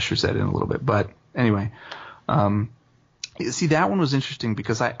ushers that in a little bit. But anyway, see, that one was interesting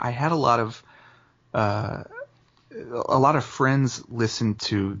because I had a lot of friends listen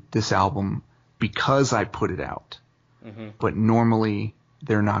to this album because I put it out, but normally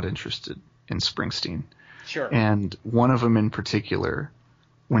they're not interested in Springsteen. Sure. And one of them in particular,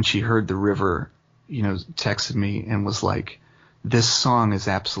 when she heard The River, texted me and was like, "This song is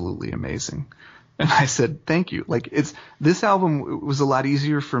absolutely amazing." And I said, "Thank you." Like, this album was a lot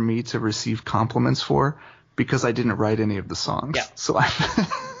easier for me to receive compliments for because I didn't write any of the songs. Yeah. So I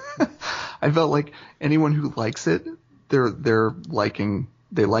felt like anyone who likes it, they like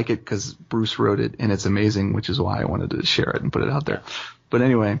it because Bruce wrote it and it's amazing, which is why I wanted to share it and put it out there. But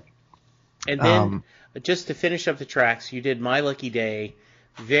anyway. And then just to finish up the tracks, you did My Lucky Day.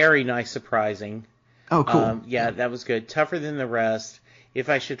 Very nice, surprising. Oh, cool. Yeah, that was good. Tougher Than the Rest, If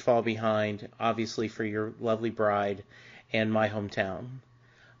I Should Fall Behind, obviously for Your Lovely Bride, and My Hometown.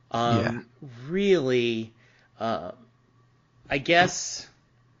 Really, I guess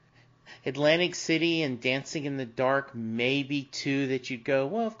Atlantic City and Dancing in the Dark, maybe two that you'd go,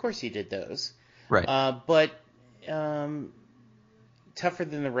 well, of course you did those. Right. But Tougher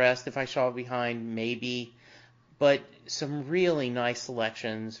Than the Rest, If I Should Fall Behind, maybe. But some really nice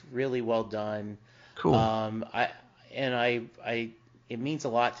selections, really well done. Cool. It means a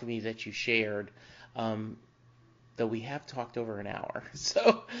lot to me that you shared, though we have talked over an hour.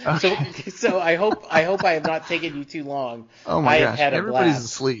 So I hope I have not taken you too long. Oh my gosh, had everybody's blast.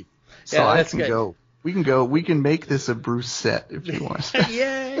 asleep, so yeah, I can good. go. We can go. We can make this a Bruce set if you want.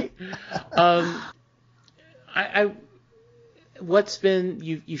 Yay! What's been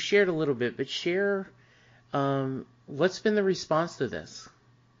you shared a little bit, but share. What's been the response to this?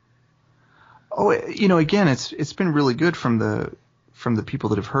 Oh, again, it's been really good from the people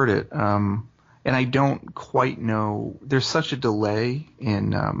that have heard it. And I don't quite know. There's such a delay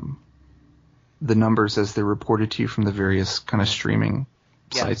in the numbers as they're reported to you from the various kind of streaming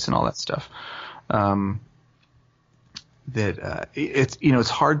sites and all that stuff. That it's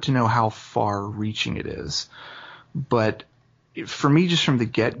hard to know how far reaching it is. But for me, just from the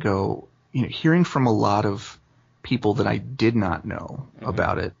get-go, hearing from a lot of people that I did not know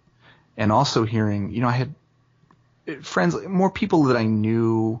about it, and also hearing, I had friends, more people that I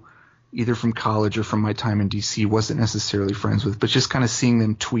knew either from college or from my time in DC, wasn't necessarily friends with, but just kind of seeing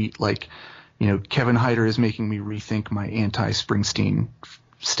them tweet like, Kevin Heider is making me rethink my anti-Springsteen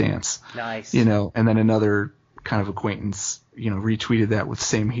stance. Nice. And then another kind of acquaintance, retweeted that with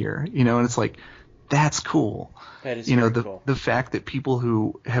same here, and it's like, that's cool. That is very cool. The fact that people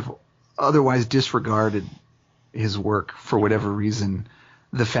who have otherwise disregarded his work for whatever reason,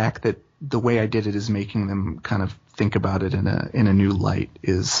 the fact that the way I did it is making them kind of think about it in a new light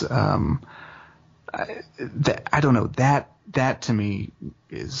is I don't know, that to me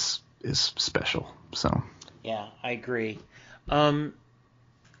is special. So yeah, I agree. Talk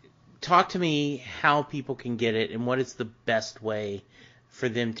to me how people can get it and what is the best way for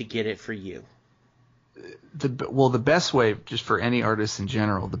them to get it for you. The best way, just for any artist in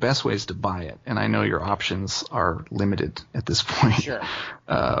general, the best way is to buy it. And I know your options are limited at this point. Sure.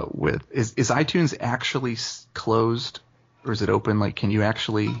 Is iTunes actually closed, or is it open? Like, can you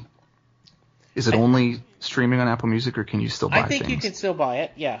actually? Is it only streaming on Apple Music, or can you still buy things? I think you can still buy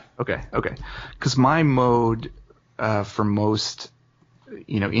it. Yeah. Okay. Because my mode for most,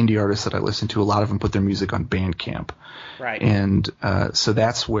 indie artists that I listen to, a lot of them put their music on Bandcamp. Right. And so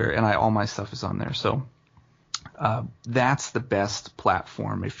that's where, and all my stuff is on there. So that's the best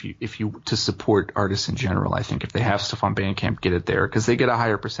platform if you to support artists in general. I think if they have stuff on Bandcamp, get it there because they get a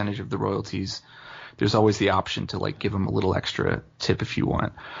higher percentage of the royalties. There's always the option to like give them a little extra tip if you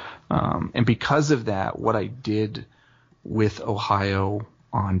want. And because of that, what I did with Ohio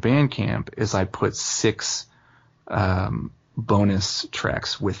on Bandcamp is I put 6 bonus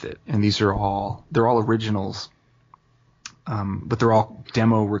tracks with it, and they're all originals. But they're all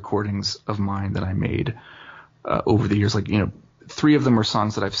demo recordings of mine that I made over the years. Like, 3 of them are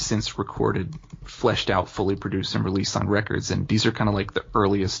songs that I've since recorded, fleshed out, fully produced, and released on records. And these are kind of like the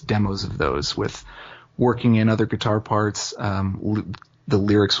earliest demos of those with working in other guitar parts. The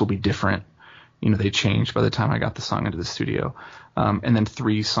lyrics will be different. They changed by the time I got the song into the studio. And then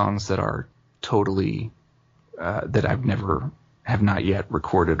 3 songs that are totally that have not yet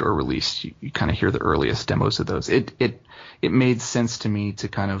recorded or released. You kind of hear the earliest demos of those. It made sense to me to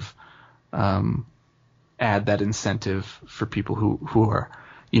kind of add that incentive for people who are,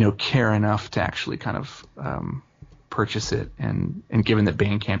 care enough to actually kind of purchase it, and given that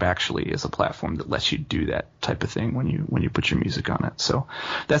Bandcamp actually is a platform that lets you do that type of thing when you put your music on it. So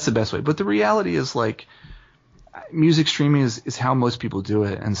that's the best way. But the reality is, like, music streaming is how most people do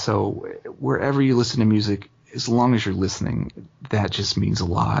it. And so wherever you listen to music, as long as you're listening, that just means a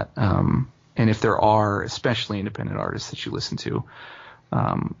lot. And if there are, especially independent artists that you listen to,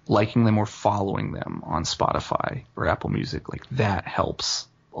 liking them or following them on Spotify or Apple Music, like, that helps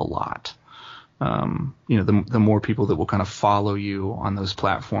a lot. The more people that will kind of follow you on those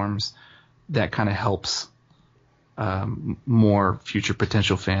platforms, that kind of helps more future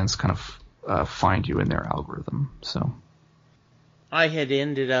potential fans kind of find you in their algorithm. So I had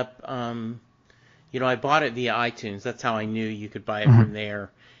ended up, I bought it via iTunes. That's how I knew you could buy it from there.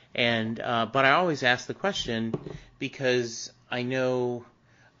 And but I always ask the question because I know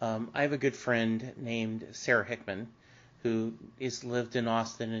I have a good friend named Sarah Hickman who is lived in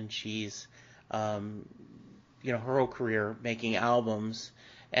Austin, and she's her whole career making albums,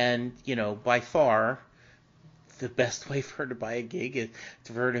 and by far the best way for her to buy a gig is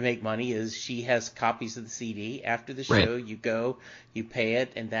for her to make money is she has copies of the CD. After the show, Right. You go, you pay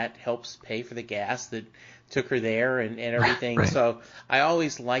it, and that helps pay for the gas that took her there and everything. Right. So I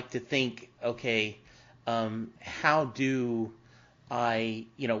always like to think, okay, how do I,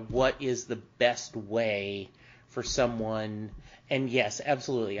 what is the best way for someone? And yes,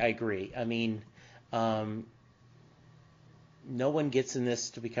 absolutely, I agree. I mean, no one gets in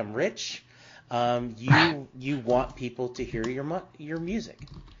this to become rich. You want people to hear your music.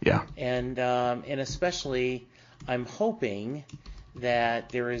 Yeah. And especially, I'm hoping that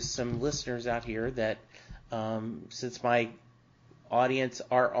there is some listeners out here that, since my audience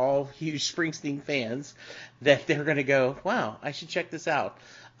are all huge Springsteen fans, that they're going to go, wow, I should check this out.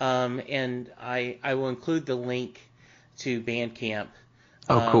 And I will include the link to Bandcamp.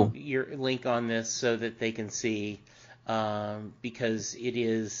 Oh, cool. Your link on this so that they can see, because it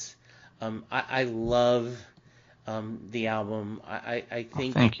is. I love the album. I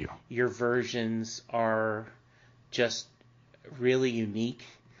think thank you. Your versions are just really unique.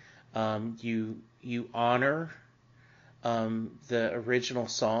 You honor the original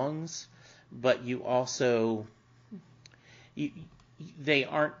songs, but you also they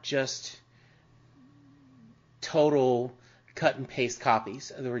aren't just total cut and paste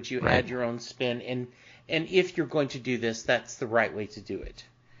copies. In other words, you Right. add your own spin, and if you're going to do this, that's the right way to do it.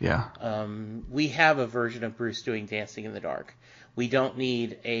 Yeah. We have a version of Bruce doing Dancing in the Dark. We don't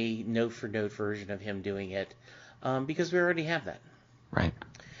need a note-for-note version of him doing it, because we already have that. Right.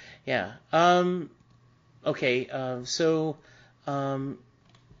 Yeah. Okay, so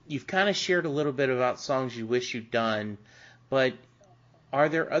you've kind of shared a little bit about songs you wish you'd done, but are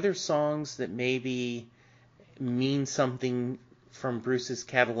there other songs that maybe mean something from Bruce's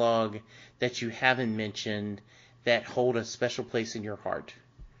catalog that you haven't mentioned that hold a special place in your heart?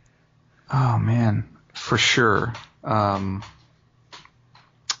 Oh, man, for sure. Walk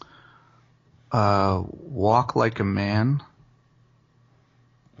Like a Man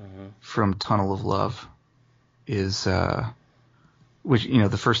from Tunnel of Love is, which,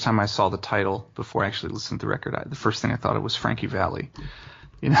 the first time I saw the title before I actually listened to the record, the first thing I thought it was Frankie Valli.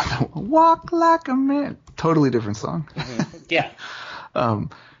 Walk Like a Man. Totally different song. Yeah.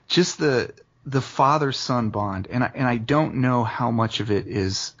 Just the father-son bond, and I don't know how much of it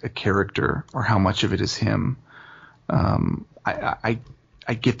is a character or how much of it is him. I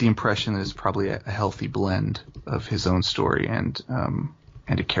get the impression that it's probably a healthy blend of his own story and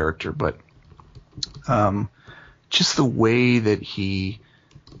a character, but just the way that he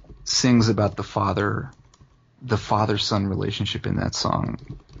sings about the father-son relationship in that song,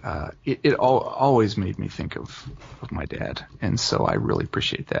 it always made me think of my dad, and so I really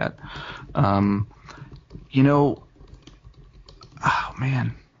appreciate that. Oh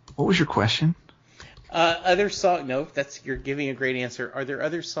man, what was your question? Other song? No, you're giving a great answer. Are there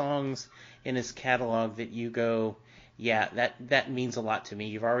other songs in his catalog that you go, yeah, that means a lot to me?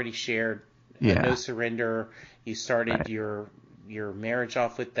 You've already shared No Surrender. You started Right. your marriage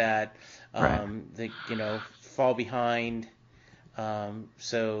off with that. Right. Fall Behind. Yeah,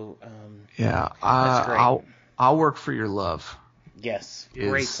 that's great. I'll Work for Your Love. Yes,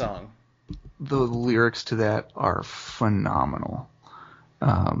 great song. The lyrics to that are phenomenal.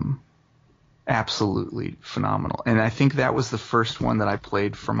 Absolutely phenomenal. And I think that was the first one that I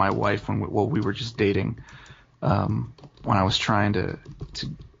played for my wife when we were just dating, when I was trying to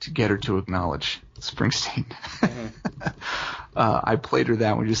get her to acknowledge Springsteen. I played her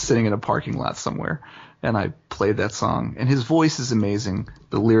that one just sitting in a parking lot somewhere, and I played that song. And his voice is amazing.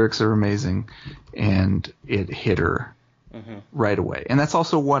 The lyrics are amazing, and it hit her right away. And that's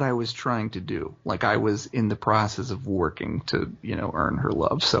also what I was trying to do. Like, I was in the process of working to, earn her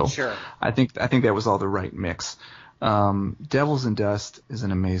love. So sure. I think that was all the right mix. Devils and Dust is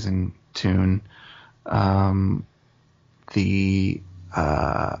an amazing tune. My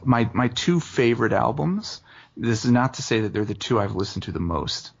two favorite albums, this is not to say that they're the two I've listened to the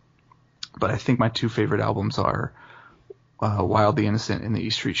most, but I think my two favorite albums are Wild the Innocent and the E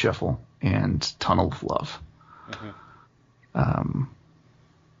Street Shuffle and Tunnel of Love.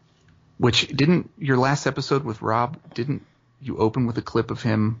 Which your last episode with Rob, didn't you open with a clip of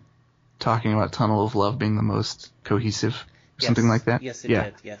him talking about Tunnel of Love being the most cohesive? Or something like that? Yes, it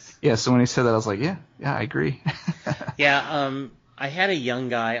did, yes. Yeah, so when he said that, I was like, yeah, I agree. Yeah, I had a young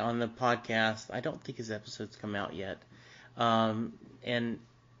guy on the podcast. I don't think his episode's come out yet. And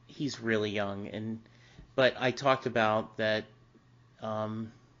he's really young. But I talked about that I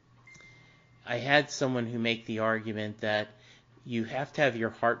had someone who make the argument that you have to have your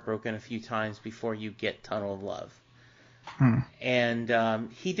heart broken a few times before you get Tunnel of Love.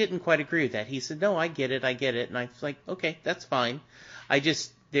 And he didn't quite agree with that. He said, no, I get it. And I was like, okay, that's fine. I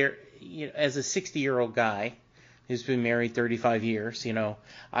just, as a 60-year-old guy who's been married 35 years,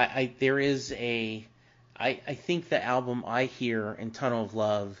 I think the album I hear in Tunnel of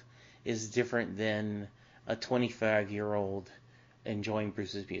Love is different than a 25-year-old enjoying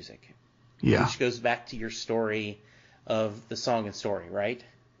Bruce's music. Yeah. Which goes back to your story of the song and story, right?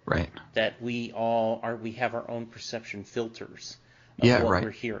 Right. That we have our own perception filters of what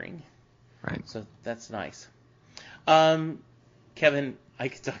we're hearing. Right. So that's nice. Kevin, I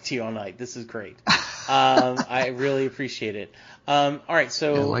could talk to you all night. This is great. I really appreciate it. All right,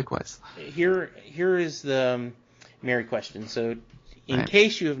 so yeah, likewise. Here is the Mary question. So in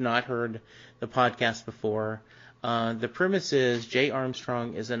case you have not heard the podcast before, the premise is Jay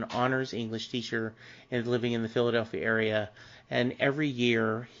Armstrong is an honors English teacher and living in the Philadelphia area. And every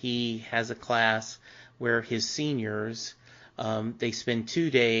year he has a class where his seniors, they spend 2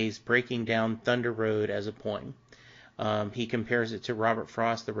 days breaking down Thunder Road as a poem. He compares it to Robert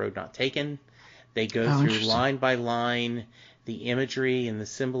Frost, The Road Not Taken. They go through line by line the imagery and the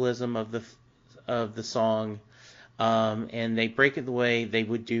symbolism of the song, and they break it the way they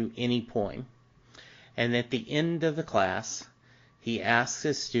would do any poem. And at the end of the class, he asks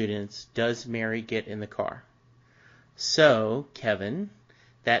his students, does Mary get in the car? So, Kevin,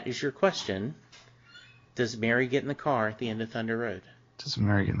 that is your question. Does Mary get in the car at the end of Thunder Road? Does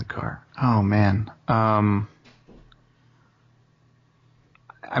Mary get in the car? Oh, man. I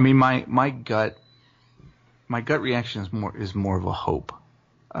mean, my gut reaction is more of a hope.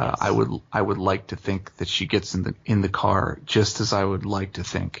 Yes. I would like to think that she gets in the car, just as I would like to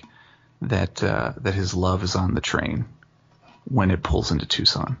think that his love is on the train when it pulls into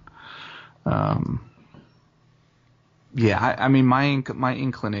Tucson. Yeah, I mean, my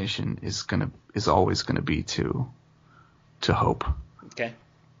inclination is always gonna be to hope. Okay.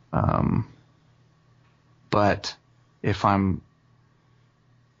 But if I'm,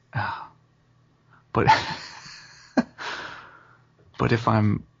 but if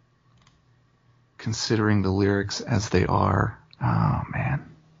I'm considering the lyrics as they are, oh man,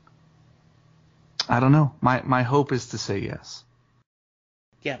 I don't know. My hope is to say yes.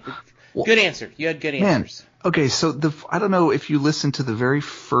 Yeah, good answer. You had good answers. Man, okay, so I don't know if you listened to the very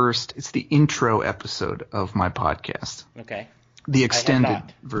first, it's the intro episode of my podcast. Okay. The extended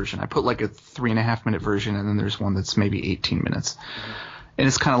version. I put like a 3.5 minute version, and then there's one that's maybe 18 minutes. Mm-hmm. And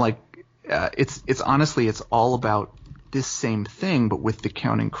it's kind of like, it's honestly, it's all about this same thing, but with the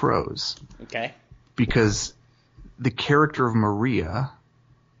Counting Crows. Okay. Because the character of Maria,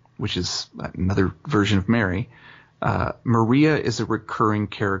 which is another version of Mary, Maria is a recurring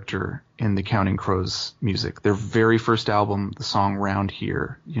character in the Counting Crows music. Their very first album, the song Round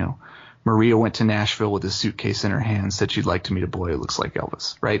Here, Maria went to Nashville with a suitcase in her hand, said she'd like to meet a boy who looks like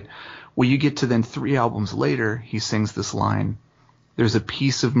Elvis, right? Well, you get to then 3 albums later, he sings this line, there's a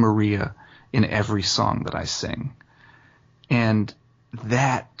piece of Maria in every song that I sing. And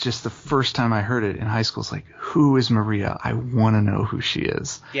that, just the first time I heard it in high school, was like, who is Maria? I want to know who she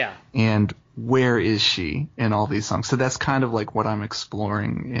is. Yeah. And where is she in all these songs? So that's kind of like what I'm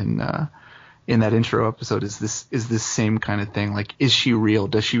exploring in that intro episode, is this same kind of thing. Like, is she real?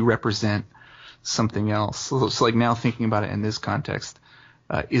 Does she represent something else? So it's like, now thinking about it in this context,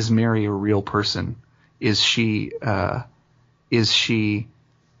 is Mary a real person? Is she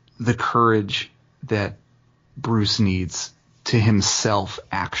the courage that Bruce needs to himself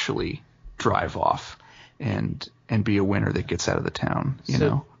actually drive off and be a winner that gets out of the town, you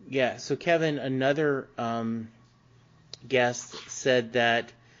know? Yeah. So Kevin, another guest said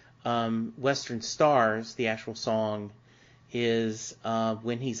that Western Stars, the actual song, is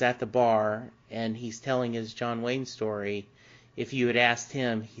when he's at the bar and he's telling his John Wayne story. If you had asked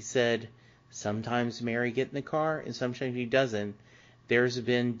him, he said, sometimes Mary gets in the car and sometimes he doesn't. There's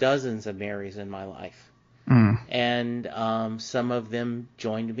been dozens of Marys in my life. And some of them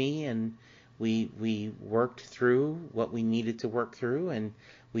joined me, and we worked through what we needed to work through, and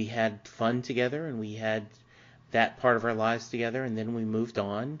we had fun together, and we had that part of our lives together, and then we moved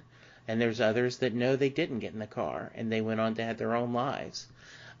on. And there's others that know they didn't get in the car, and they went on to have their own lives.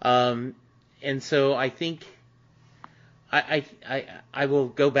 And so I think I will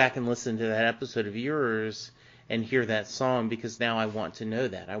go back and listen to that episode of yours and hear that song, because now I want to know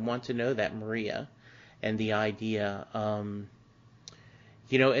that. I want to know that Maria. And the idea, as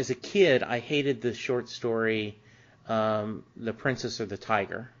a kid, I hated the short story, The Princess or the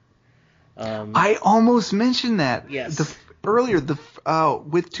Tiger. I almost mentioned that. Yes. Earlier,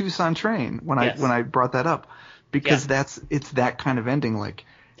 with Tucson Train, when I brought that up, because it's that kind of ending, like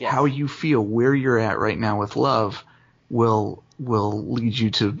how you feel, where you're at right now with love, will lead you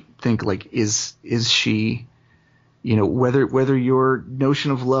to think, like, is she. Whether your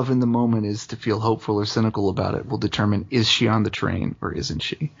notion of love in the moment is to feel hopeful or cynical about it will determine, is she on the train or isn't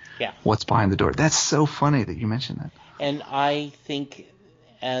she? Yeah. What's behind the door? That's so funny that you mentioned that. And I think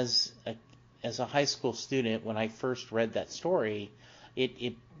as a high school student, when I first read that story,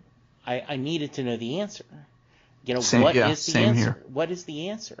 I needed to know the answer. What is the answer? Here. What is the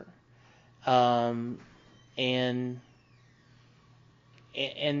answer?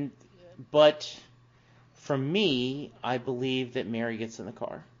 But for me, I believe that Mary gets in the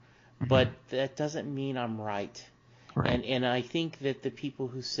car, but that doesn't mean I'm right. And I think that the people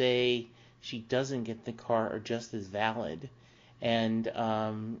who say she doesn't get in the car are just as valid. And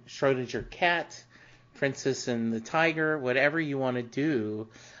Schrödinger Cat, Princess and the Tiger, whatever you want to do,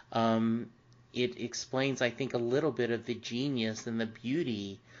 it explains, I think, a little bit of the genius and the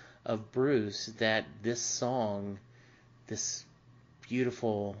beauty of Bruce, that this song, this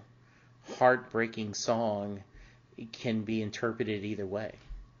beautiful, heartbreaking song, can be interpreted either way.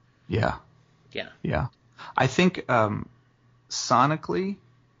 Yeah. I think sonically,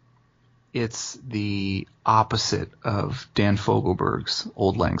 it's the opposite of Dan Fogelberg's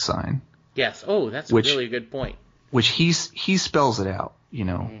Auld Lang Syne. Yes. Oh, that's really a good point. Which he spells it out,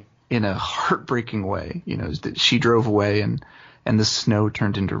 in a heartbreaking way. That she drove away and the snow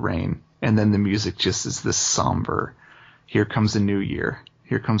turned into rain, and then the music just is this somber. Here comes a new year.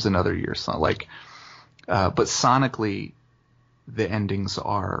 Here comes another year. So but sonically, the endings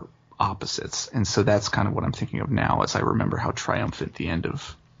are opposites, and so that's kind of what I'm thinking of now as I remember how triumphant the end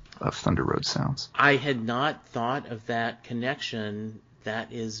of Thunder Road sounds. I had not thought of that connection.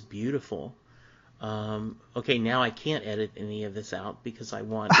 That is beautiful. Okay, now I can't edit any of this out because I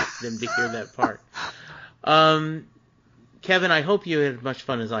want them to hear that part. Kevin, I hope you had as much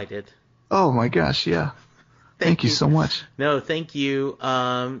fun as I did. Oh my gosh, yeah. Thank you so much. No, thank you.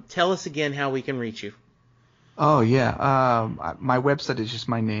 Tell us again how we can reach you. Oh, yeah. My website is just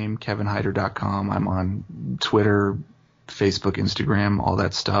my name, kevinheider.com. I'm on Twitter, Facebook, Instagram, all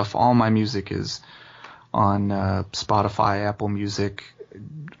that stuff. All my music is on Spotify, Apple Music,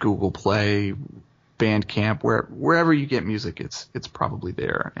 Google Play, Bandcamp, wherever you get music, it's probably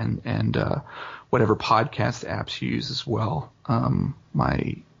there. And whatever podcast apps you use as well.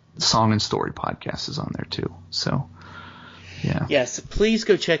 My Song and Story podcast is on there too. So, yeah. Yes, please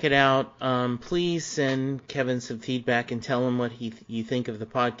go check it out. Please send Kevin some feedback and tell him what you think of the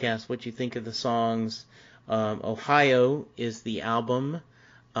podcast, what you think of the songs. Ohio is the album.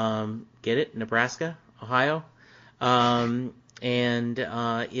 Get it? Nebraska, Ohio. And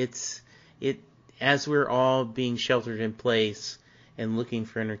it's as we're all being sheltered in place and looking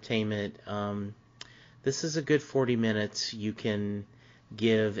for entertainment. This is a good 40 minutes you can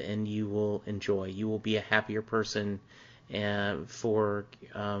give, and you will enjoy. You will be a happier person for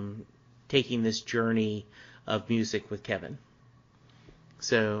taking this journey of music with Kevin.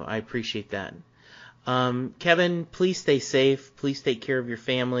 So I appreciate that. Kevin, please stay safe. Please take care of your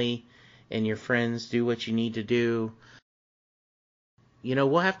family and your friends. Do what you need to do.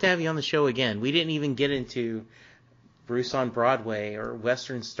 We'll have to have you on the show again. We didn't even get into Bruce on Broadway or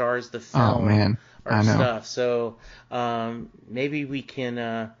Western Stars, the film. Oh, man. I know. Stuff. So maybe we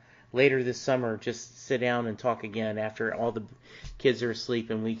can later this summer just sit down and talk again after all the kids are asleep,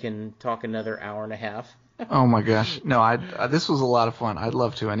 and we can talk another hour and a half. Oh my gosh. No, this was a lot of fun. I'd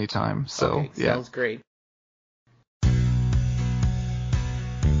love to anytime. So, okay, yeah. Sounds great.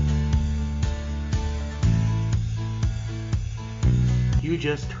 You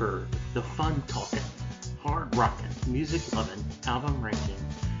just heard the fun talking, hard rocking, music loving, album ranking,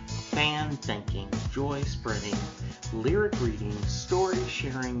 fan-thinking, joy-spreading, lyric-reading,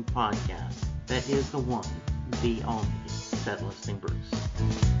 story-sharing podcast that is the one, the only, Set Listing Bruce.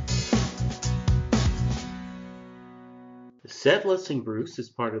 Set Listing Bruce is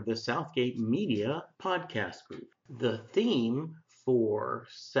part of the Southgate Media podcast group. The theme for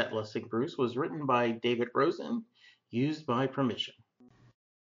Set Listing Bruce was written by David Rosen, used by permission.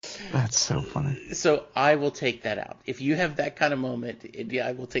 That's so funny. So I will take that out. If you have that kind of moment, India,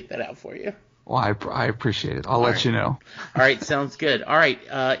 I will take that out for you. Well, I appreciate it. I'll let you know. All right, sounds good. All right,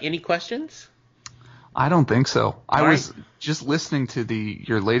 any questions? I don't think so. I right. was just listening to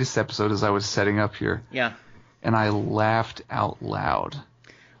your latest episode as I was setting up here. Yeah. And I laughed out loud.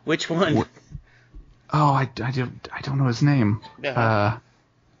 Which one? I don't know his name. Uh-huh.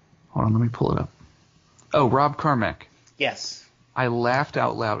 Hold on, let me pull it up. Oh, Rob Carmack. Yes. I laughed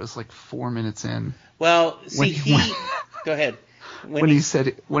out loud. It was like 4 minutes in. Well, see, go ahead. When he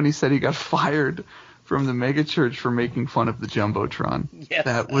said he got fired from the mega church for making fun of the Jumbotron. Yes.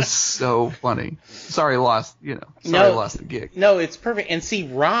 That was so funny. Sorry, I lost the gig. No, it's perfect. And see,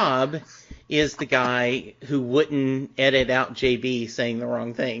 Rob is the guy who wouldn't edit out JB saying the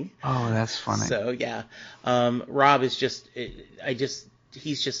wrong thing. Oh, that's funny. So, yeah. Rob is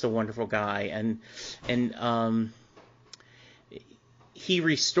he's just a wonderful guy. And he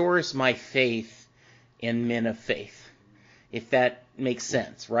restores my faith in men of faith, if that makes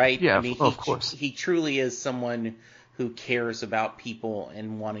sense, right? Yeah, I mean, of course. He truly is someone who cares about people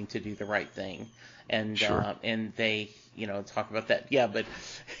and wanting to do the right thing. And sure. And they, talk about that. Yeah, but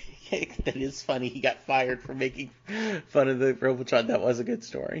that is funny. He got fired for making fun of the Robotron. That was a good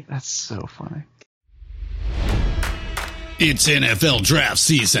story. That's so funny. It's NFL draft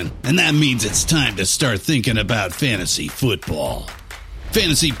season, and that means it's time to start thinking about fantasy football.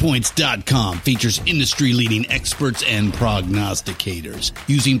 FantasyPoints.com features industry-leading experts and prognosticators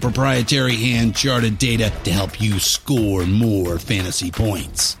using proprietary hand-charted data to help you score more fantasy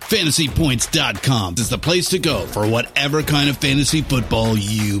points. FantasyPoints.com is the place to go for whatever kind of fantasy football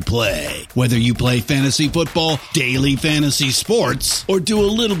you play. Whether you play fantasy football, daily fantasy sports, or do a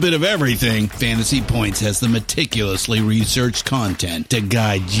little bit of everything, Fantasy Points has the meticulously researched content to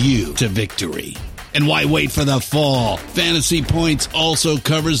guide you to victory. And why wait for the fall? Fantasy Points also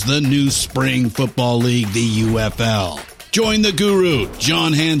covers the new spring football league, the UFL. Join the guru,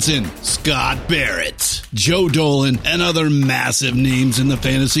 John Hansen, Scott Barrett, Joe Dolan, and other massive names in the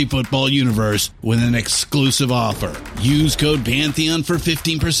fantasy football universe with an exclusive offer. Use code Pantheon for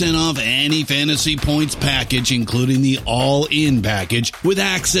 15% off any Fantasy Points package, including the all-in package, with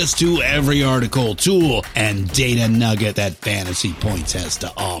access to every article, tool, and data nugget that Fantasy Points has to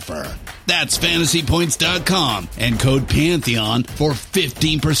offer. That's FantasyPoints.com and code Pantheon for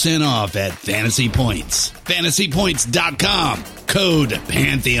 15% off at Fantasy Points. FantasyPoints.com, code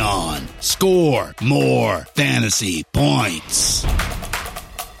Pantheon. Score more fantasy points.